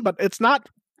the scene, but it's not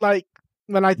like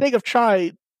when I think of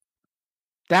Try,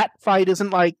 that fight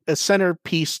isn't like a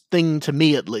centerpiece thing to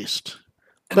me, at least.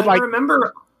 And but I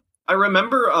remember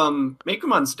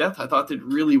Mekumon's death. I thought did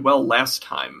really well last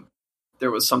time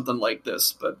there was something like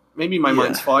this, but maybe my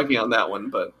mind's foggy on that one.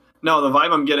 But no, the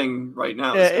vibe I'm getting right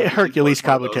now is Hercules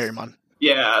Kabuterimon.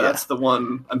 Yeah, that's the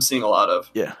one I'm seeing a lot of.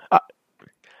 Yeah.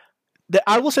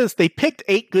 I will say this, they picked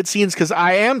 8 good scenes because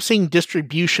I am seeing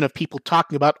distribution of people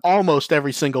talking about almost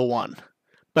every single one.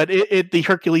 But the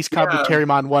Hercules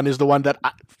Kabuterimon one is the one that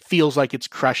feels like it's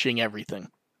crushing everything.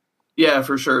 Yeah,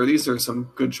 for sure. These are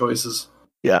some good choices.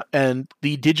 Yeah, and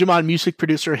the Digimon music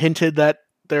producer hinted that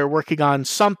they're working on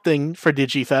something for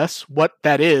Digifest. What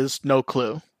that is, no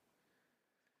clue.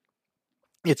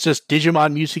 It's just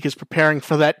Digimon music is preparing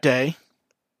for that day.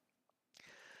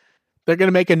 They're going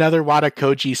to make another Wada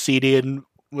Koji CD, and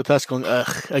with us going,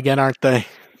 ugh, again, aren't they?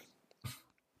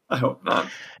 I hope not.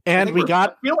 And I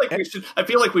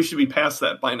feel like we should be past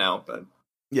that by now, but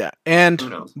yeah. And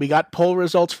we got poll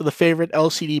results for the favorite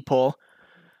LCD poll.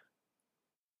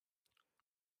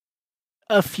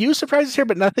 A few surprises here,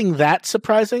 but nothing that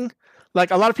surprising.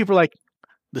 Like, a lot of people are like,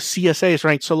 the CSA is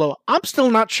ranked so low. I'm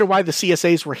still not sure why the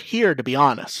CSAs were here, to be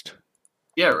honest.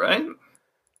 Yeah, right?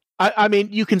 I mean,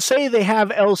 you can say they have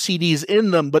LCDs in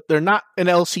them, but they're not an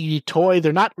LCD toy.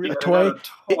 They're not a toy. Not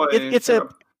a toy. It's a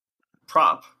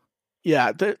prop.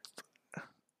 Yeah.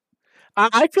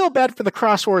 I feel bad for the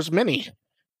Cross Wars Mini.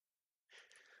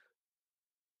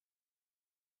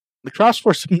 The Cross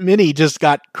Wars Mini just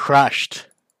got crushed.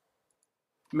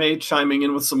 May chiming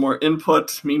in with some more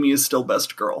input. Mimi is still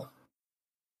best girl.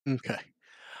 Okay.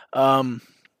 I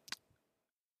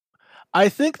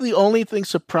think the only thing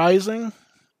surprising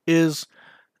is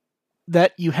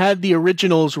that you had the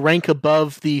originals rank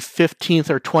above the 15th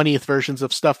or 20th versions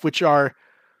of stuff, which are,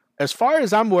 as far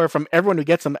as I'm aware from everyone who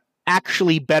gets them,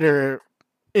 actually better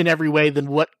in every way than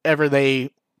whatever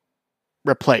they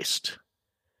replaced.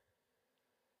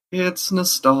 It's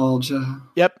nostalgia.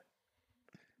 Yep.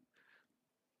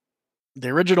 The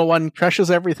original one crushes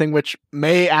everything, which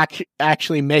may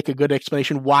actually make a good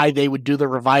explanation why they would do the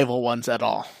revival ones at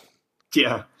all.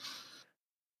 Yeah.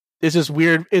 This is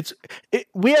weird.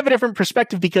 We have a different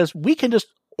perspective because we can just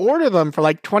order them for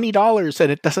like $20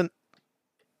 and it doesn't,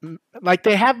 like,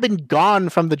 they have been gone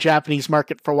from the Japanese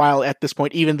market for a while at this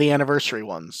point, even the anniversary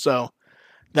ones. So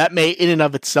that may in and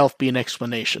of itself be an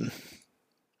explanation.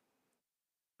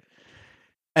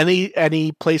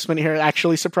 Any placement here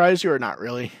actually surprise you or not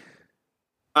really?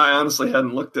 I honestly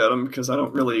hadn't looked at them because I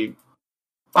don't really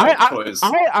toys.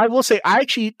 I will say I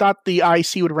actually thought the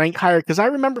IC would rank higher because I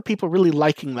remember people really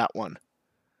liking that one.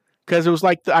 Because it was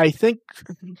like, I think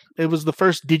it was the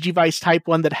first Digivice type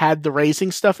one that had the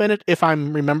raising stuff in it, if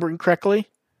I'm remembering correctly.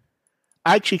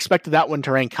 I actually expected that one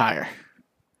to rank higher.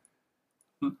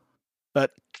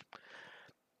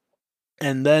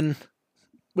 And then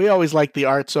we always like the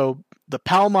art, so the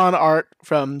Palmon art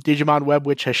from Digimon Web,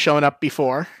 which has shown up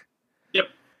before. Yep.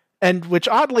 And which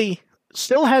oddly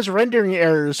still has rendering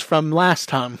errors from last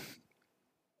time,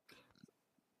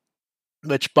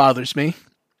 which bothers me.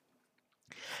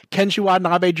 Kenji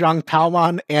Watanabe drawing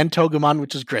Palmon and Togemon,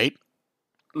 which is great.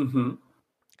 Mm-hmm.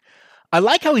 I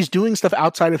like how he's doing stuff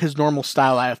outside of his normal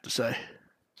style, I have to say.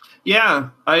 Yeah,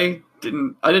 I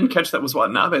didn't catch that was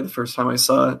Watanabe the first time I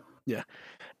saw it. Yeah.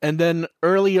 And then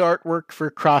early artwork for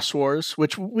Cross Wars,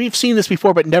 which we've seen this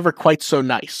before, but never quite so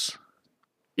nice.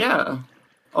 Yeah.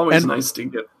 Always nice to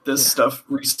get this stuff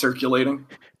recirculating.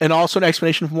 And also an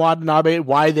explanation from Watanabe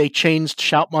why they changed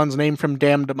Shoutmon's name from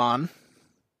Damdemon,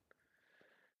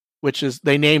 which is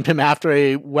they named him after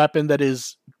a weapon that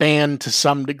is banned to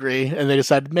some degree, and they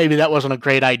decided maybe that wasn't a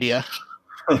great idea.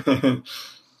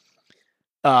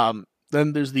 Then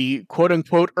there's the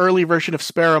quote-unquote early version of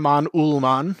Sparamon,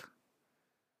 Ulumon,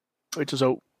 which is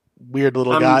a weird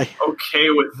little guy. Okay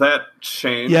with that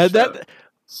change. Yeah,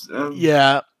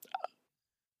 yeah.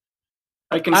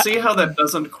 I can see how that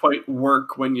doesn't quite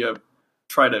work when you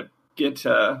try to get...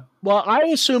 Well, I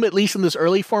assume, at least in this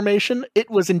early formation, it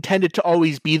was intended to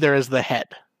always be there as the head.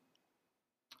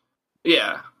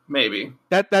 Yeah, maybe.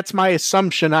 That's my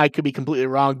assumption. I could be completely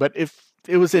wrong, but if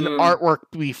it was in artwork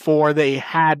before they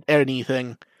had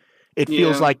anything, it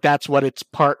feels like that's what its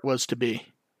part was to be.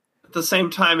 At the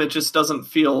same time, it just doesn't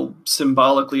feel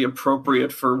symbolically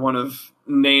appropriate for one of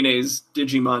Nene's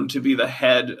Digimon to be the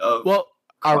head of... Well,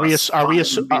 are we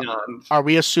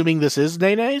assuming this is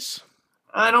Nene's?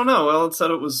 I don't know. Well, it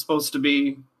said it was supposed to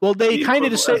be... Well, they kind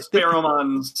of just say...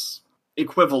 Sparomon's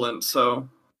equivalent, so...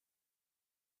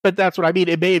 But that's what I mean.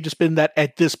 It may have just been that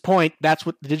at this point, that's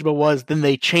what the Digimon was. Then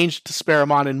they changed it to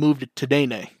Sparamon and moved it to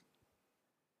Nene.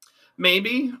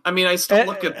 Maybe. I mean, I still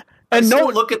look at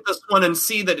this one and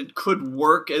see that it could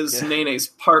work as Nene's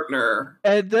partner.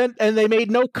 And they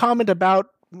made no comment about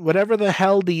whatever the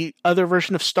hell the other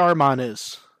version of Starmon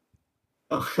is.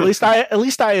 Oh. At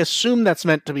least I assume that's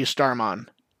meant to be Starmon.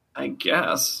 I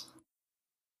guess.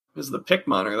 Because the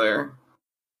Pikmon are there.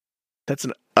 That's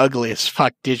an ugly as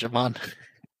fuck Digimon.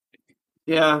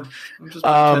 Yeah, I'm just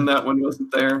pretend that one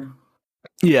wasn't there.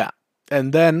 Yeah.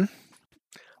 And then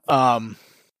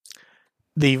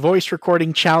the voice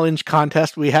recording challenge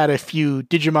contest, we had a few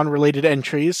Digimon-related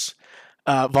entries.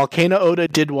 Volcano Oda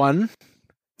did one,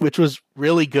 which was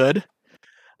really good.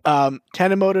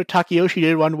 Tanemoto Takayoshi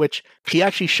did one, which he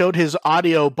actually showed his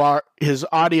audio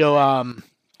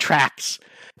tracks,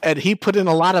 and he put in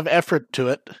a lot of effort to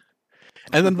it.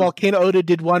 And then Volcano Oda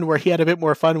did one where he had a bit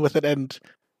more fun with it, and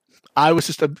I was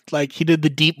just he did the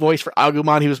deep voice for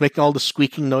Agumon. He was making all the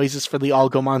squeaking noises for the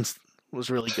Agumons. It was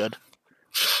really good.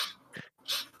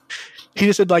 He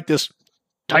just did like this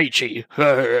Taichi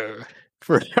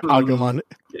for Agumon.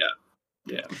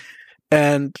 Yeah.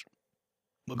 And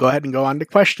we'll go ahead and go on to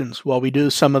questions. While we do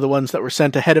some of the ones that were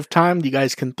sent ahead of time, you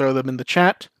guys can throw them in the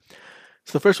chat.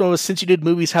 So the first one was, since you did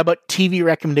movies, how about TV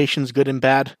recommendations, good and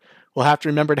bad? We'll have to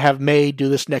remember to have May do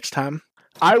this next time.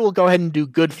 I will go ahead and do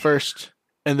good first,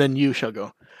 and then you shall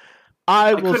go.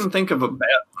 I couldn't think of a bad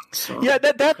one. So. Yeah,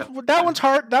 that one's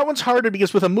hard. That one's harder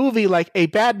because with a movie, like a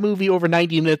bad movie over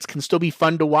 90 minutes can still be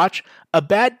fun to watch. A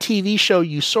bad TV show,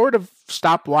 you sort of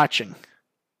stop watching.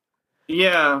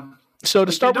 Yeah. So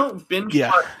to start, you don't binge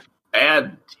watch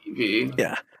bad TV.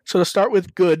 Yeah. So to start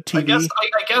with good TV,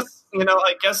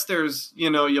 I guess there's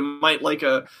you might like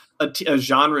a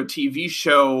genre TV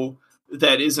show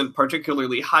that isn't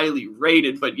particularly highly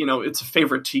rated, but it's a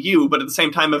favorite to you. But at the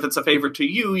same time, if it's a favorite to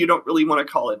you, you don't really want to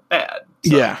call it bad.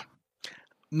 So. Yeah.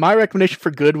 My recommendation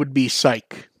for good would be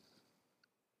Psych.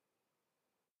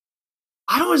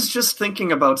 I was just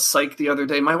thinking about Psych the other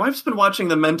day. My wife's been watching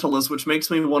The Mentalist, which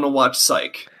makes me want to watch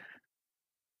Psych.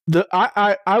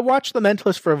 I watched The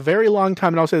Mentalist for a very long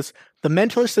time, and I'll say this: The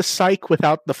Mentalist is Psych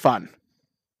without the fun.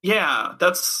 Yeah,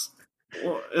 that's...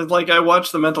 I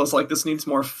watched The Mentalist, this needs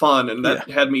more fun, and that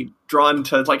had me drawn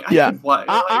to,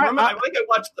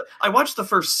 I watched the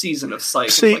first season of Psych.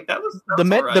 See, that was the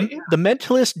right. The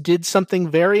Mentalist did something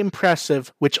very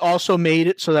impressive, which also made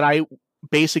it so that I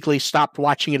basically stopped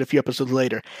watching it a few episodes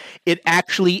later. It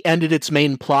actually ended its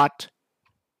main plot,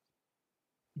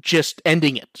 just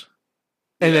ending it,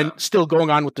 and then still going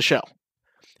on with the show.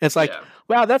 It's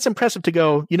wow, that's impressive to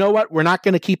go, you know what, we're not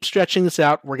going to keep stretching this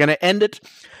out, we're going to end it.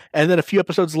 And then a few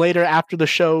episodes later, after the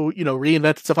show,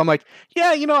 reinvented stuff, I'm like,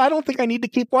 I don't think I need to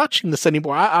keep watching this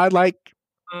anymore. I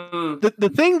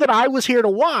the thing that I was here to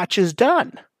watch is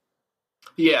done.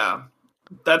 Yeah.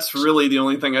 that's really the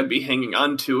only thing I'd be hanging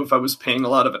on to if I was paying a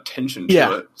lot of attention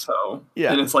to it. So,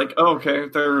 and it's like, oh, okay,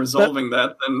 if they're resolving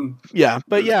that, then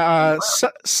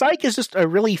Psych is just a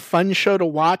really fun show to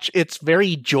watch. It's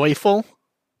very joyful.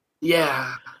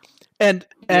 Yeah, and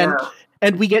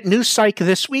we get new Psych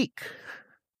this week.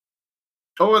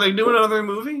 Oh, are they doing another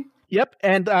movie? Yep,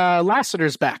 and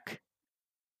Lasseter's back.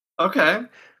 Okay,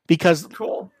 because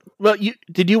cool. Well,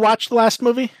 did you watch the last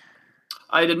movie?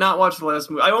 I did not watch the last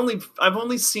movie. I've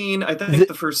only seen, I think,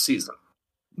 the first season.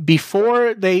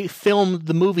 Before they filmed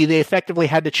the movie, they effectively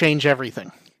had to change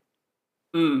everything.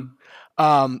 Timothy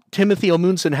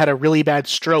Omundson had a really bad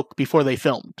stroke before they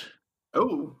filmed.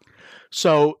 Oh.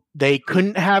 So they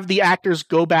couldn't have the actors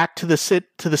go back to the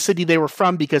city they were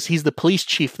from because he's the police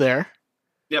chief there.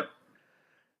 Yep.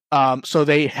 So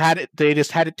they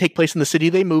just had it take place in the city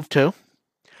they moved to.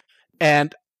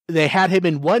 And they had him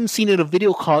in one scene in a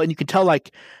video call, and you could tell,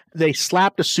 like, they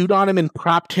slapped a suit on him and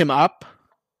propped him up.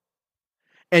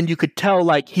 And you could tell,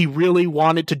 like, he really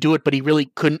wanted to do it, but he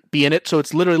really couldn't be in it. So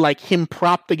it's literally like him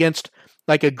propped against,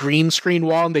 like, a green screen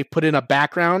wall, and they put in a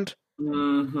background.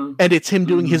 Mm-hmm. And it's him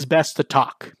doing his best to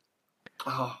talk.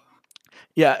 Oh.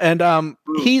 Yeah, and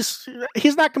he's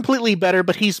not completely better,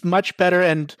 but he's much better,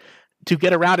 and to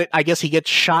get around it, I guess he gets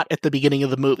shot at the beginning of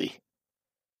the movie.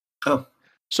 Oh.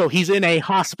 So he's in a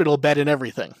hospital bed and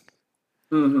everything.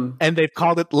 Mm-hmm. And they've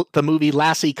called it the movie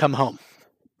Lassie Come Home.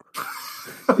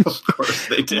 Of course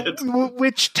they did.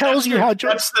 Which tells you how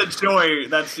that's the joy.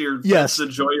 That's the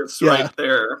joyous right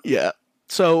there. Yeah.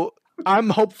 So I'm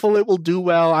hopeful it will do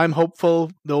well. I'm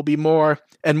hopeful there'll be more.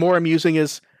 And more amusing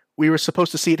is we were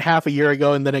supposed to see it half a year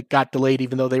ago, and then it got delayed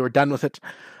even though they were done with it.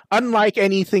 Unlike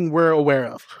anything we're aware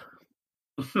of.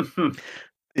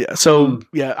 Yeah, so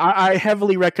I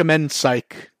heavily recommend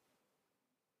Psych.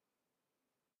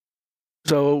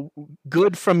 So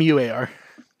good from you, AR.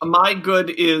 My good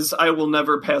is I will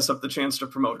never pass up the chance to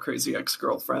promote Crazy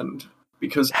Ex-Girlfriend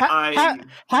because I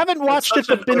haven't watched it,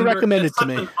 but been recommended to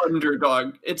me.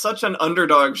 It's such an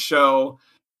underdog show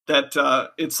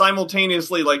that it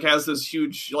simultaneously like has this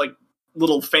huge like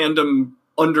little fandom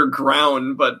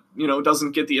underground, but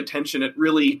doesn't get the attention it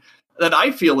really. That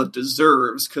I feel it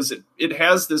deserves because it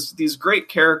has these great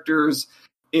characters.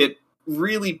 It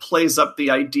really plays up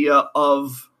the idea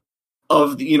of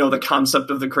the concept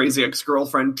of the crazy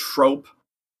ex-girlfriend trope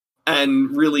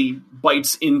and really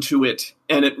bites into it.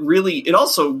 And it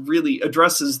also really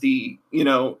addresses the,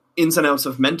 ins and outs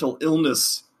of mental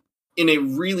illness in a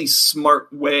really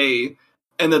smart way.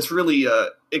 And that's really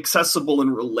accessible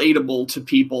and relatable to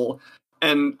people.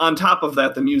 And on top of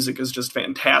that, the music is just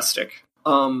fantastic.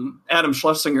 Adam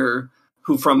Schlesinger,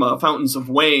 who from Fountains of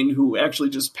Wayne, who actually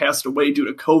just passed away due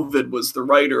to COVID, was the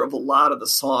writer of a lot of the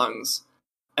songs.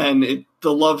 And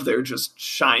the love there just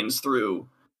shines through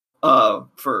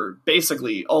for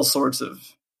basically all sorts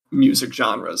of music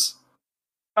genres.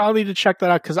 I'll need to check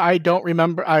that out because I don't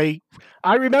remember. I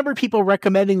remember people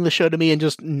recommending the show to me and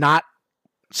just not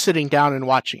sitting down and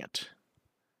watching it.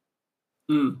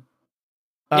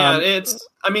 Yeah,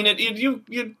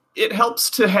 it helps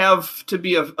to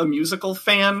be a musical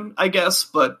fan, I guess,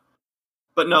 but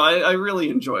no, I really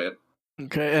enjoy it.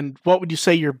 Okay, and what would you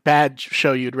say your bad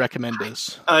show you'd recommend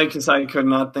is? Because I could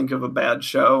not think of a bad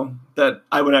show that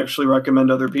I would actually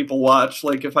recommend other people watch.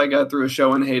 Like, if I got through a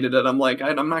show and hated it, I'm like,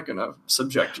 I'm not going to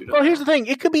subject you to Well, here's the thing.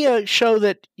 It could be a show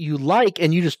that you like,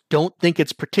 and you just don't think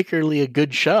it's particularly a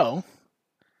good show.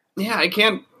 Yeah, I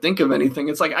can't think of anything.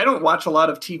 It's like, I don't watch a lot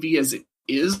of TV as it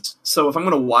is, so if I'm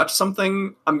going to watch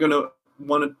something, I'm going to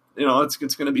want to, it's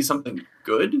going to be something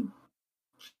good.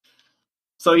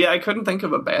 So yeah, I couldn't think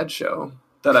of a bad show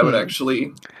that I would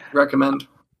actually recommend.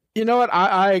 You know what?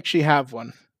 I actually have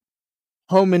one.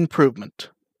 Home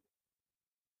Improvement.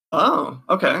 Oh,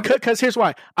 okay. Because here's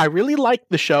why. I really like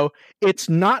the show. It's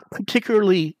not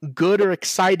particularly good or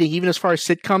exciting, even as far as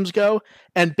sitcoms go.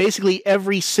 And basically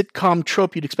every sitcom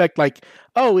trope you'd expect, like,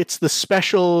 oh, it's the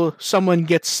special someone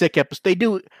gets sick episode. They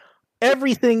do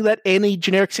everything that any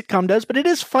generic sitcom does, but it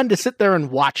is fun to sit there and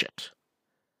watch it.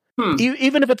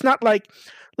 Even if it's not like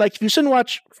if you sit and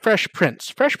watch Fresh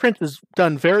Prince. Fresh Prince is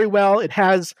done very well. It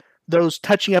has those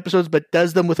touching episodes, but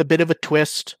does them with a bit of a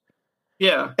twist.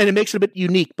 Yeah. And it makes it a bit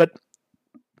unique. But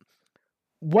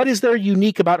what is there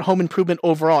unique about Home Improvement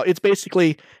overall? It's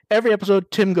basically every episode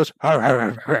Tim goes, "Arr,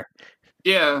 arr, arr."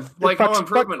 Yeah, like Home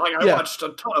Improvement. I watched a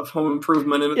ton of Home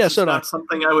Improvement, and it's not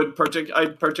something I'd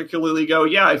particularly go,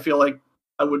 yeah, I feel like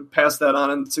I would pass that on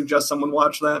and suggest someone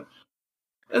watch that.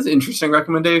 That's an interesting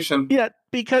recommendation. Yeah,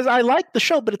 because I like the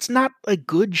show, but it's not a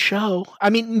good show. I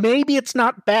mean, maybe it's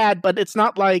not bad, but it's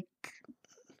not like...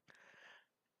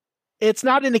 it's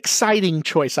not an exciting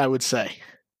choice, I would say.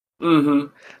 Mm-hmm.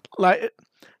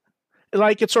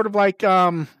 Like it's sort of like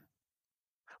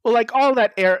like all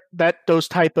that those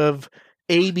type of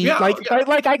AB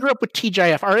like I grew up with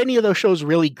TGIF. Are any of those shows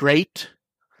really great?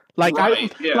 Like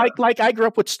like I grew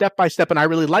up with Step by Step, and I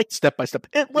really liked Step by Step.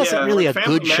 It wasn't really a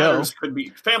good show.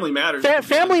 Family Matters.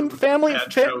 Family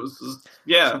shows.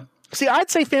 Yeah. See,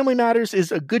 I'd say Family Matters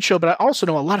is a good show, but I also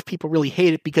know a lot of people really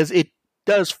hate it because it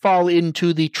does fall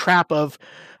into the trap of,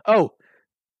 and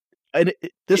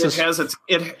it has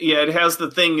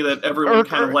the thing that everyone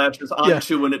kind of latches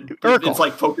onto, and it's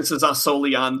like focuses on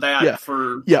solely on that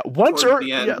once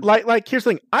like here's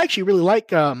the thing, I actually really like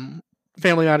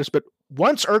Family Matters, but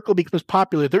once Urkel becomes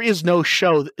popular, there is no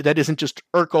show that isn't just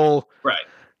Urkel. Right.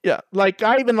 Yeah. Like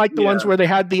I even like the ones where they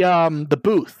had the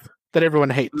booth that everyone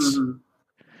hates. Mm-hmm.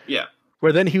 Yeah.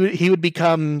 Where then he would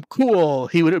become cool.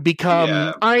 He would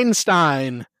become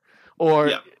Einstein,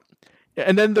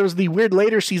 and then there's the weird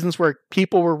later seasons where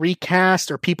people were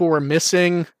recast or people were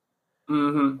missing.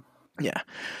 Mm-hmm. Yeah.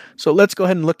 So let's go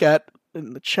ahead and look at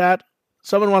in the chat.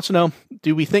 Someone wants to know,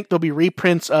 do we think there'll be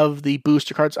reprints of the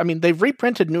booster cards? I mean, they've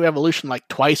reprinted New Evolution like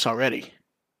twice already.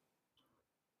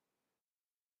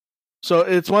 So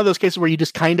it's one of those cases where you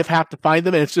just kind of have to find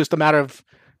them, and it's just a matter of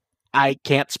I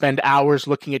can't spend hours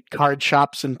looking at card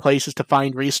shops and places to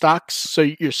find restocks, so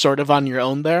you're sort of on your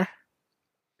own there.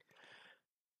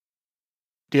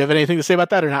 Do you have anything to say about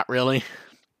that, or not really?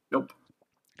 Nope.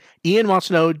 Ian wants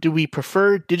to know, do we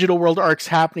prefer Digital World arcs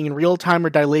happening in real time or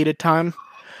dilated time?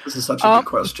 This is such a good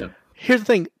question. Here's the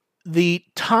thing. The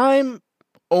time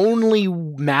only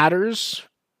matters,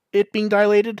 it being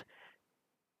dilated,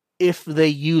 if they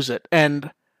use it. And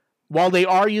while they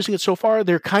are using it so far,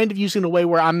 they're kind of using it in a way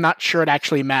where I'm not sure it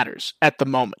actually matters at the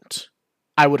moment.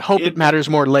 I would hope it matters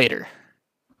more later.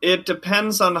 It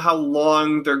depends on how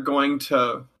long they're going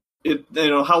to...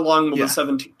 how long will the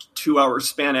 72-hour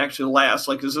span actually last?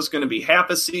 Like, is this going to be half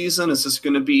a season? Is this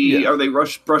going to be... Are they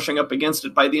brushing up against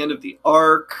it by the end of the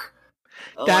arc?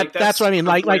 That's what I mean.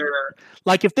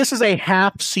 Like if this is a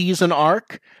half-season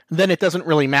arc, then it doesn't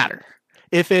really matter.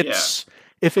 If it's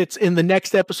in the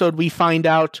next episode we find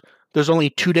out there's only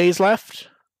 2 days left,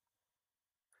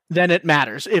 then it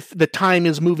matters. If the time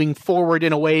is moving forward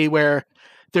in a way where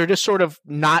they're just sort of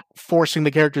not forcing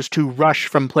the characters to rush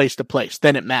from place to place,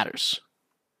 then it matters.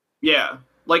 Yeah.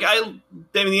 Like, I mean,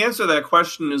 the answer to that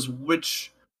question is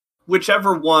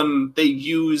whichever one they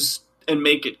use and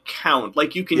make it count.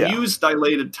 Like, you can use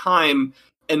dilated time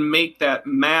and make that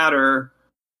matter.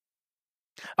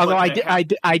 Although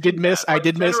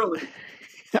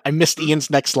I missed Ian's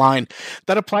next line.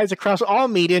 That applies across all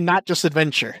media, not just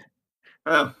adventure.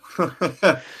 Oh.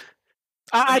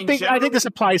 I think this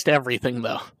applies to everything,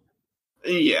 though.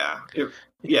 Yeah,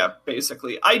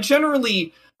 basically. I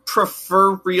generally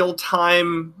prefer real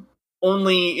time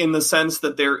only in the sense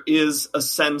that there is a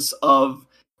sense of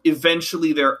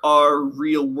eventually there are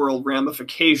real world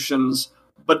ramifications,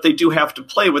 but they do have to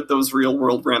play with those real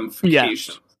world ramifications.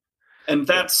 Yes. And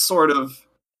that's sort of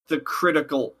the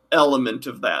critical element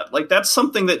of that. Like, that's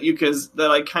something that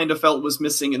I kind of felt was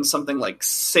missing in something like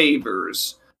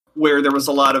Sabers, where there was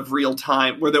a lot of real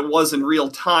time, where there was in real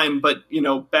time, but,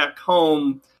 back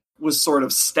home was sort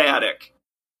of static.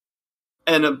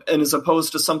 And as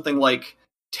opposed to something like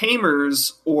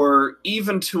Tamers, or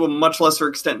even to a much lesser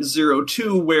extent Zero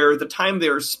Two, where the time they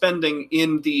were spending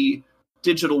in the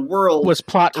digital world was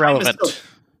plot relevant.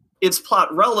 It's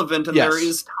plot relevant, and there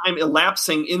is time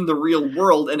elapsing in the real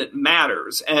world, and it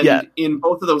matters. And in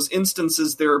both of those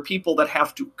instances, there are people that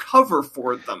have to cover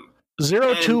for them.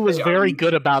 Zero Two was very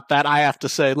good about that, I have to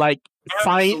say. Like,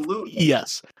 absolutely.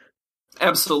 Yes.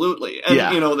 Absolutely. And,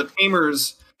 the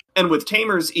Tamers, and with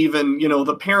Tamers even,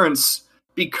 the parents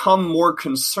become more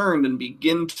concerned and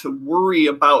begin to worry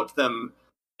about them.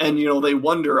 And, they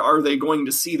wonder, are they going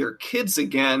to see their kids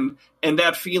again? And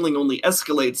that feeling only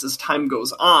escalates as time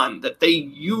goes on, that they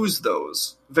use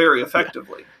those very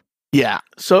effectively. Yeah.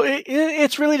 So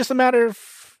it's really just a matter of,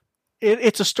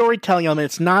 it's a storytelling element.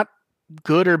 It's not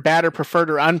good or bad or preferred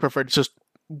or unpreferred. It's just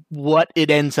what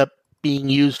it ends up being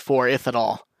used for, if at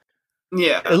all.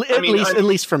 Yeah. At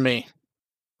least for me.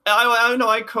 I know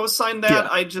I co-sign that.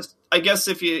 Yeah. I guess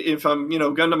if I'm,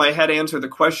 gun to my head answer the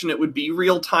question, it would be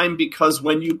real time, because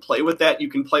when you play with that, you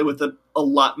can play with it a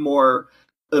lot more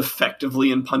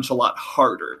effectively and punch a lot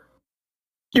harder.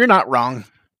 You're not wrong.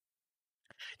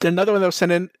 Another one that was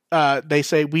sent in, they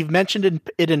say, we've mentioned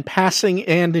it in passing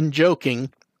and in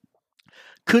joking.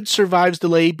 Could Survive's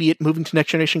delay be it moving to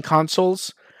next generation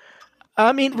consoles?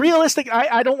 I mean, realistic,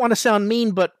 I don't want to sound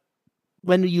mean, but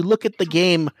when you look at the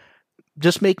game,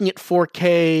 just making it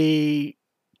 4K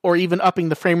or even upping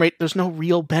the frame rate, there's no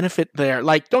real benefit there.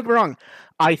 Like, don't get me wrong,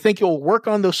 I think it will work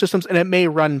on those systems and it may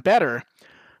run better,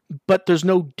 but there's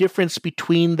no difference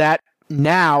between that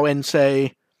now and,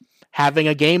 say, having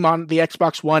a game on the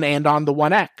Xbox One and on the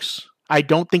One X. I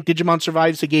don't think Digimon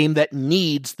Survive is a game that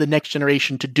needs the next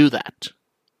generation to do that.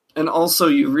 And also,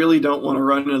 you really don't want to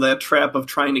run into that trap of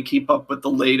trying to keep up with the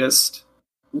latest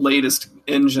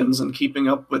engines and keeping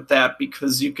up with that,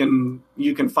 because you can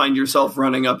find yourself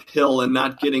running uphill and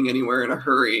not getting anywhere in a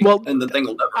hurry. Well, and the thing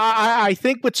will never. I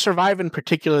think with Survive in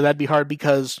particular, that'd be hard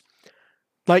because,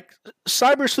 like,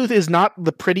 Cyber Sleuth is not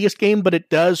the prettiest game, but it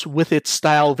does with its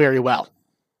style very well.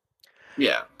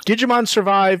 Yeah. Digimon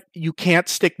Survive, you can't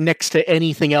stick next to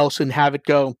anything else and have it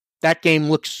go, that game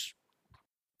looks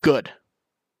good.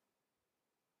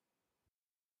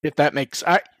 If that makes,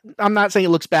 I'm not saying it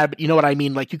looks bad, but you know what I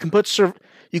mean. Like, you can put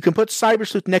Cyber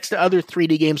Sleuth next to other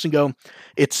 3D games and go,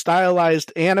 it's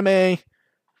stylized anime.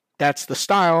 That's the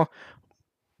style.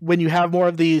 When you have more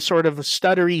of the sort of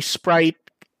stuttery sprite,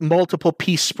 multiple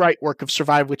piece sprite work of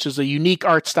Survive, which is a unique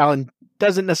art style and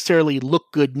doesn't necessarily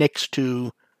look good next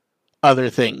to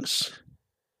other things.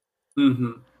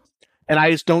 Mm-hmm. And I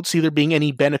just don't see there being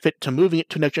any benefit to moving it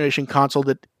to a next generation console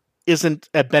that isn't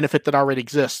a benefit that already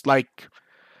exists. Like,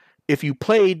 if you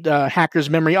played Hacker's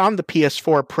Memory on the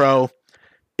PS4 Pro,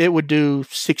 it would do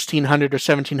 1600 or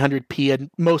 1700p,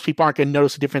 and most people aren't going to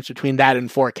notice the difference between that and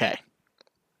 4K.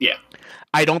 Yeah.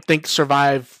 I don't think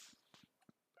Survive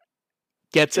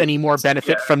gets any more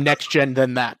benefit from next gen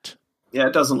than that. Yeah,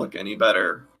 it doesn't look any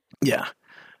better. Yeah.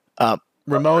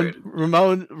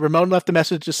 Ramon left a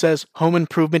message that says, Home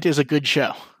Improvement is a good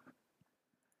show.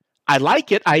 I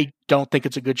like it. I don't think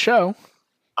it's a good show.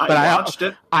 I watched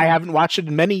it. I haven't watched it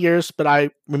in many years, but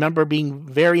I remember being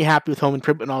very happy with Home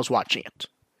Improvement when I was watching it.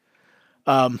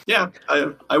 Yeah,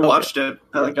 I watched it.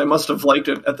 I must have liked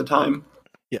it at the time.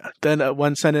 Yeah. Then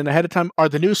one sent in ahead of time, are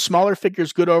the new smaller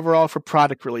figures good overall for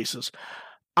product releases?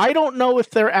 I don't know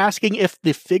if they're asking if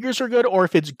the figures are good or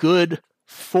if it's good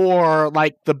for,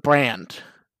 like, the brand.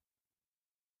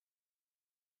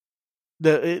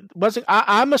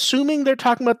 I'm assuming they're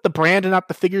talking about the brand and not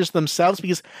the figures themselves,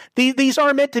 because these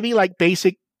are meant to be like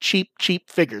basic cheap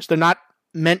figures. They're not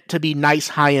meant to be nice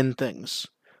high-end things.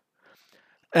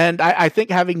 And I think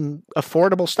having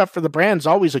affordable stuff for the brand is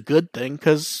always a good thing,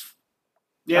 because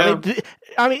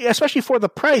I mean, especially for the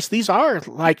price, these are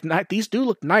these do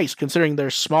look nice considering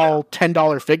they're small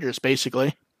 $10 figures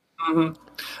basically. Mm-hmm.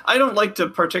 I don't like to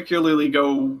particularly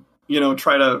go,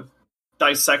 try to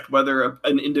dissect whether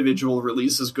an individual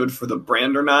release is good for the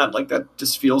brand or not. Like, that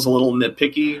just feels a little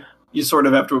nitpicky. You sort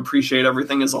of have to appreciate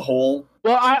everything as a whole.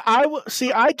 Well,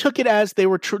 I took it as they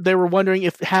were wondering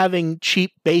if having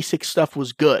cheap basic stuff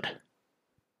was good.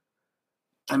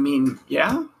 I mean,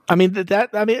 yeah. I mean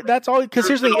that's all, because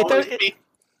here's the thing.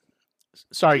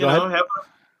 Sorry, go ahead.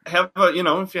 Have a,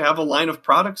 if you have a line of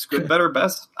products, good, better,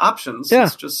 best options. Yeah.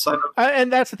 It's just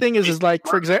and that's the thing is like,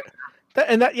 for example,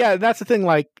 that's the thing.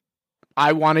 Like,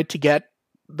 I wanted to get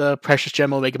the Precious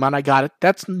Gem Omegamon. I got it.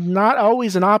 That's not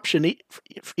always an option,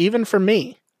 even for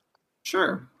me.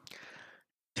 Sure.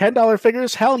 $10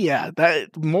 figures? Hell yeah.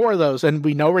 More of those. And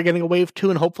we know we're getting a wave 2,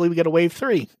 and hopefully we get a wave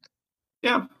 3.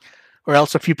 Yeah. Or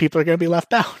else a few people are going to be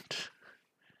left out.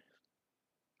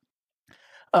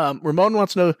 Ramon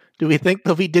wants to know, do we think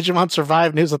there'll be Digimon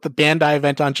Survive news at the Bandai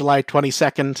event on July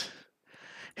 22nd?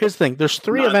 Here's the thing. There's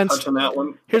 3 events.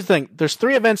 Here's the thing. There's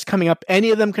 3 events coming up.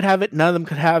 Any of them could have it. None of them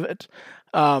could have it.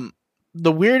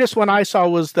 The weirdest one I saw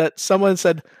was that someone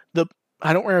said,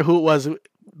 I don't remember who it was.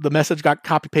 The message got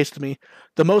copy-pasted to me.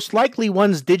 The most likely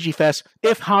one's Digifest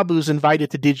if Habu's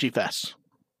invited to Digifest.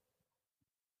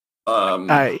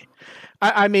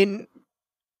 I mean,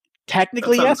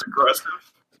 technically, yes. Aggressive.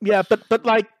 Yeah, but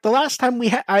like the last time we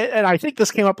had, and I think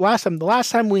this came up last time, the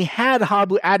last time we had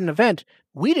Habu at an event,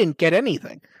 we didn't get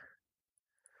anything.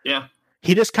 Yeah.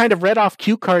 He just kind of read off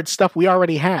cue card stuff we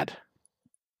already had.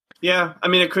 Yeah, I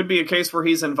mean, it could be a case where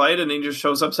he's invited and he just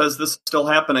shows up, says this is still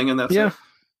happening, and that's it.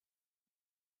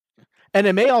 And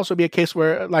it may also be a case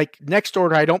where, like, Next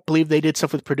Order, I don't believe they did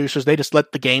stuff with producers. They just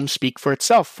let the game speak for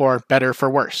itself, for better, for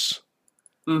worse.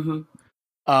 Mm-hmm.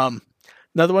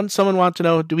 Another one, someone wants to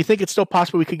know, do we think it's still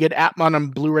possible we could get Atmon on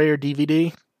Blu-ray or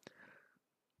DVD?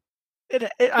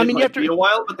 I mean, you have to be a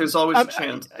while, but there's always a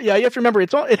chance. Yeah, you have to remember,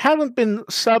 it hasn't been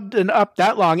subbed and up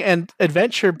that long, and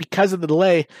Adventure, because of the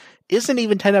delay, isn't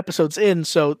even 10 episodes in,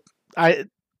 so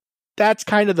that's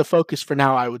kind of the focus for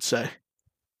now, I would say.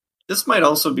 This might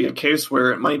also be a case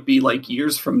where it might be like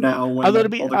years from now when all the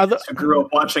kids who grew up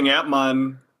watching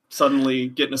Atmon suddenly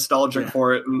get nostalgic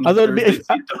for it, and there's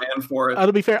demand for it.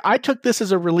 To be fair, I took this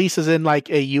as a release, as in like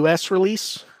a US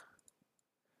release.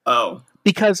 Oh.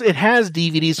 Because it has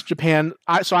DVDs in Japan,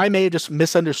 so I may have just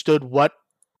misunderstood what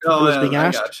was being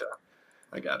asked.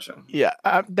 I gotcha. Yeah,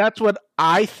 that's what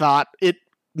I thought. It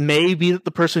may be that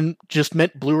the person just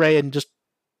meant Blu-ray and just...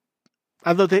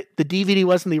 Although the DVD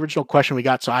wasn't the original question we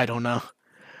got, so I don't know.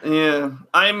 Yeah,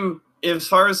 as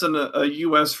far as a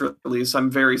U.S. release,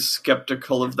 I'm very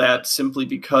skeptical of that, simply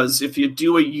because if you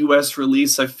do a U.S.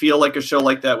 release, I feel like a show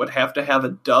like that would have to have a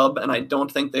dub, and I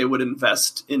don't think they would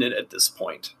invest in it at this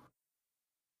point.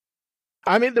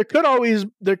 I mean, there could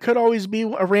always be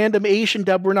a random Asian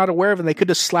dub we're not aware of, and they could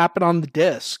just slap it on the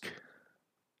disc.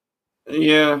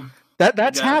 Yeah,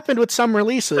 that's happened with some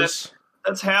releases.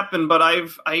 That's happened, but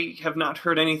I have not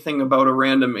heard anything about a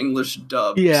random English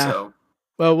dub. Yeah. So.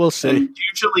 Well, we'll see. And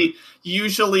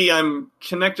usually I'm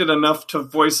connected enough to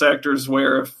voice actors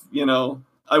where if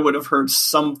I would have heard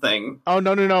something. Oh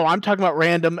no! I'm talking about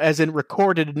random, as in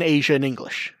recorded in Asia in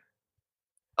English.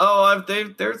 Oh,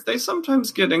 they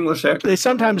sometimes get English actors. They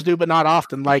sometimes do, but not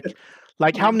often. Like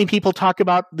how many people talk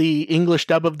about the English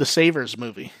dub of the Savers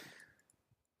movie?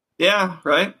 Yeah,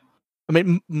 right. I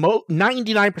mean,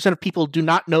 99% of people do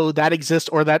not know that exists,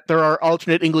 or that there are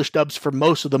alternate English dubs for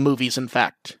most of the movies. In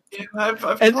fact, yeah, I've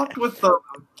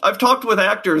talked with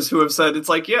actors who have said it's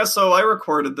like, yeah, so I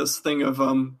recorded this thing of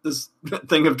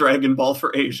Dragon Ball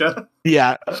for Asia.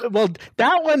 Yeah, well,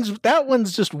 that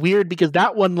one's just weird because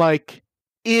that one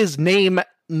is name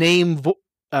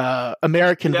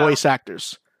American voice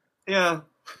actors. Yeah.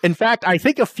 In fact, I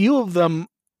think a few of them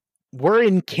were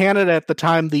in Canada at the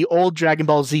time the old Dragon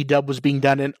Ball Z dub was being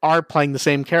done and are playing the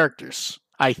same characters,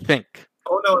 I think.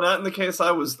 Oh no, not in the case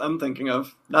I'm thinking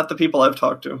of. Not the people I've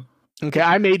talked to. Okay,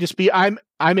 I may just be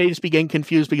getting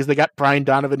confused because they got Brian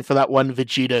Donovan for that one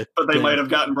Vegeta. But they might have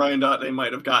gotten they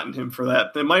might have gotten him for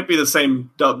that. They might be the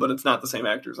same dub, but it's not the same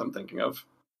actors I'm thinking of.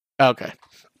 Okay.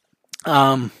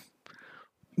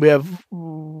 We have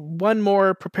one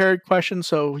more prepared question,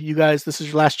 so you guys, this is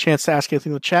your last chance to ask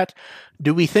anything in the chat.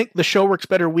 Do we think the show works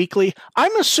better weekly?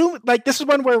 I'm assuming, this is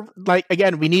one where,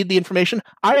 again, we need the information.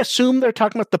 I assume they're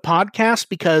talking about the podcast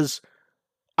because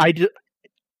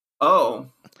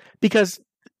because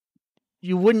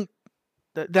you wouldn't...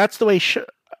 That's the way...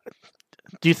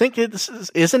 Do you think this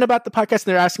isn't about the podcast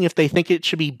and they're asking if they think it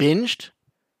should be binged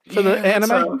for the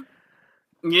anime?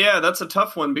 Yeah, that's a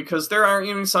tough one because there aren't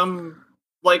even some...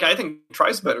 I think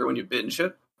tries better when you binge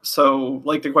it. So,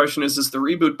 the question is the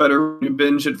reboot better when you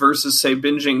binge it versus, say,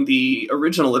 binging the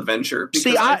original adventure?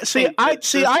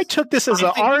 I took this as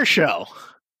our show.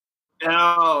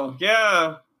 Oh,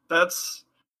 yeah, that's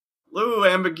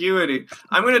ambiguity.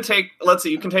 I'm going to take. Let's see.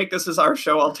 You can take this as our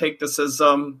show. I'll take this as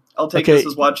this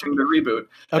as watching the reboot.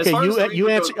 Okay, you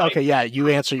answer. Okay, yeah, you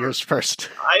answer yours first.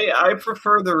 I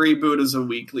prefer the reboot as a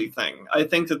weekly thing. I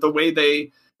think that the way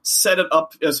they set it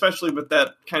up, especially with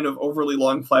that kind of overly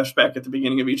long flashback at the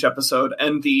beginning of each episode,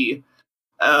 and the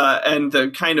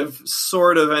kind of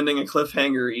sort of ending a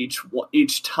cliffhanger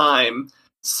each time,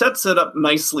 sets it up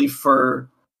nicely for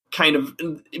kind of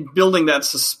building that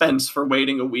suspense for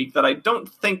waiting a week that I don't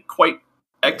think quite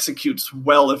executes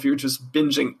well if you're just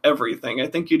binging everything. I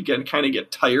think you'd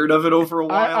get tired of it over a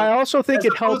while. I also think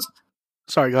it helps.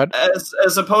 Sorry, go ahead.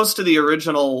 As opposed to the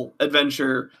original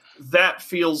adventure, that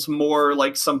feels more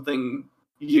like something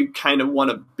you kind of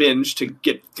want to binge to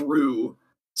get through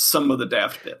some of the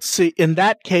daft bits. See, in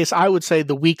that case, I would say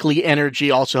the weekly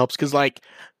energy also helps because,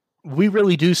 we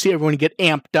really do see everyone get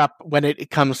amped up when it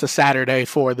comes to Saturday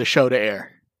for the show to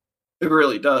air. It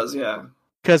really does, yeah.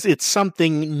 Because it's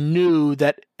something new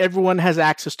that everyone has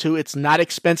access to. It's not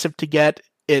expensive to get.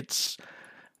 It's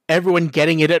everyone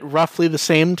getting it at roughly the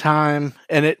same time,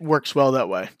 and it works well that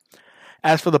way.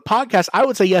 As for the podcast, I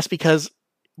would say yes, because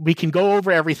we can go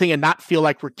over everything and not feel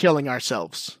like we're killing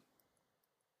ourselves.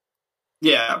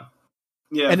 Yeah.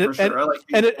 Yeah, for sure. I like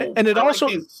these. And it also...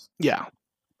 Yeah.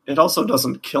 It also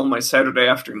doesn't kill my Saturday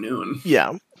afternoon.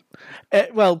 Yeah.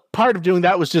 Well, part of doing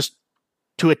that was just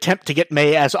to attempt to get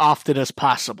May as often as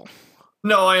possible.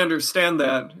 No, I understand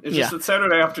that. It's just that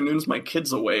Saturday afternoons my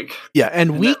kid's awake. Yeah,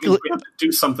 and weekly... we have to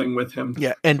do something with him.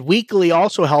 Yeah, and weekly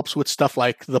also helps with stuff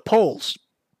like the polls.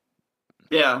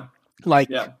 Yeah.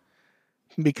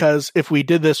 Because if we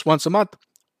did this once a month,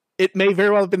 it may very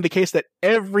well have been the case that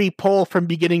every poll from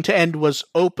beginning to end was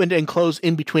opened and closed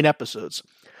in between episodes.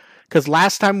 Because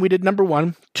last time we did number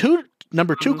 1,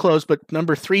 number 2 closed, but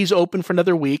number 3's open for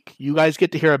another week. You guys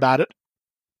get to hear about it.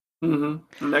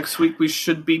 Mm-hmm. Next week we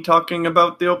should be talking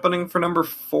about the opening for number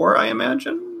 4, I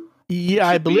imagine. Yeah,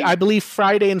 I believe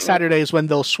Friday and Saturday is when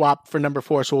they'll swap for number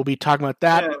 4, so we'll be talking about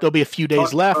that. Yeah. There'll be a few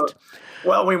days left.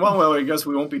 I guess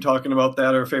we won't be talking about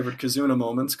that, our favorite Kizuna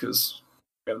moments, because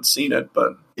we haven't seen it,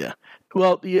 but... Yeah.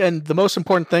 Well, and the most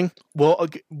important thing,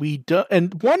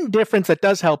 and one difference that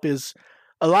does help is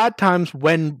a lot of times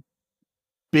when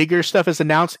bigger stuff is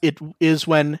announced, it is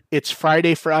when it's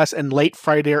Friday for us and late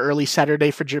Friday or early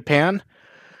Saturday for Japan.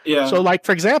 Yeah. So, like,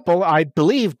 for example, I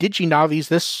believe DigiNavi's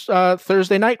this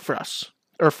Thursday night for us,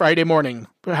 or Friday morning,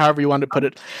 however you want to put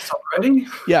it. Already?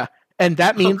 Yeah. And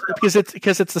that means, because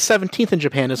it's the 17th in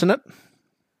Japan, isn't it?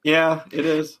 Yeah, it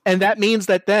is. And that means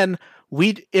that then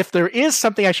if there is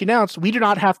something actually announced, we do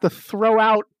not have to throw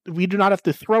up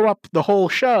the whole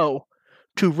show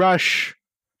to rush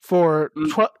for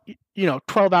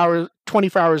 12 hours,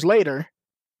 24 hours later.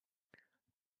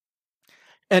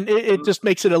 And it just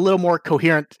makes it a little more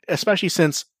coherent, especially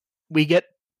since we get,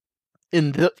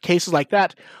 in the cases like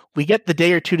that, we get the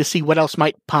day or two to see what else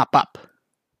might pop up.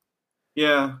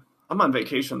 Yeah, I'm on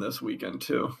vacation this weekend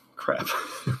too. Crap.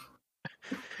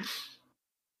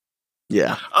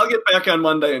 Yeah. I'll get back on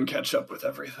Monday and catch up with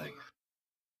everything.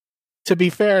 To be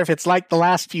fair, if it's like the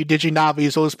last few DigiNavis,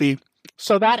 it'll just be,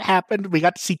 so that happened. We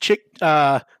got to see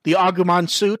the Agumon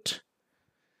suit,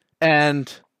 and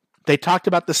they talked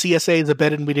about the CSAs a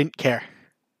bit, and we didn't care.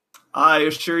 I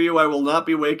assure you I will not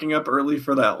be waking up early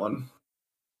for that one.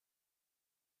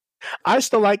 I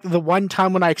still like the one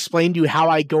time when I explained to you how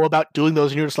I go about doing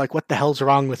those, and you're just like, what the hell's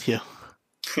wrong with you?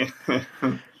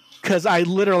 Because I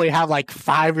literally have like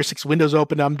 5 or 6 windows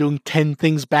open. I'm doing 10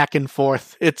 things back and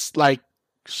forth. It's like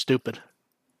stupid.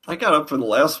 I got up for the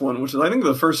last one, which is I think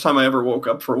the first time I ever woke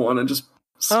up for one, and just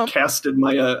casted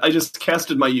my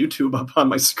YouTube up on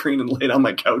my screen and laid on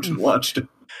my couch and watched it.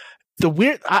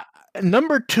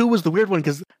 Number 2 was the weird one,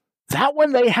 because that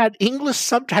one they had English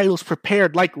subtitles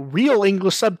prepared, like real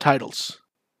English subtitles.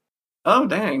 Oh,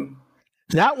 dang.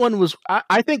 That one was,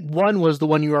 I think 1 was the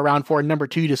one you were around for, and number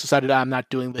 2 you just decided, I'm not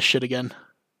doing this shit again.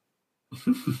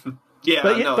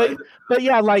 Yeah, but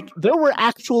yeah, like there were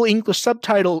actual English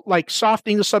subtitle, like soft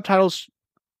English subtitles,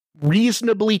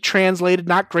 reasonably translated,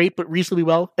 not great, but reasonably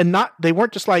well, and they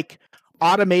weren't just like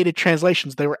automated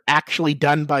translations. They were actually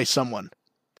done by someone.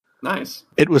 Nice.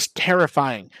 It was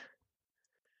terrifying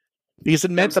because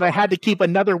it meant that I had to keep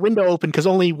another window open because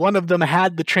only one of them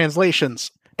had the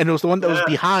translations, and it was the one that was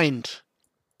behind.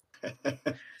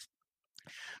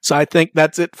 So I think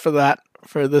that's it for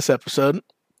this episode.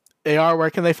 AR, where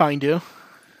can they find you?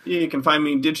 Yeah, you can find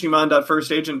me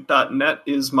digimon.firstagent.net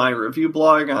is my review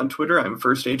blog. On Twitter, I'm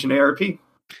First Agent ARP.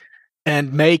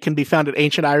 And May can be found at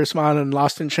Ancient Irismon and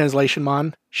Lost in Translation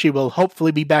Mon. She will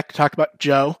hopefully be back to talk about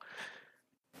Joe.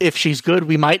 If she's good,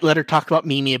 we might let her talk about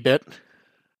Mimi a bit.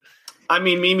 I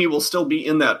mean, Mimi will still be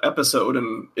in that episode,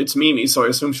 and it's Mimi, so I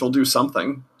assume she'll do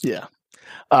something. Yeah.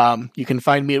 You can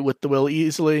find me at With the Will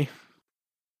easily.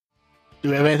 Do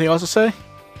we have anything else to say?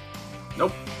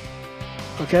 Nope.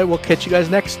 Okay, we'll catch you guys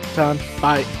next time.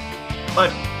 Bye.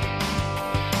 Bye.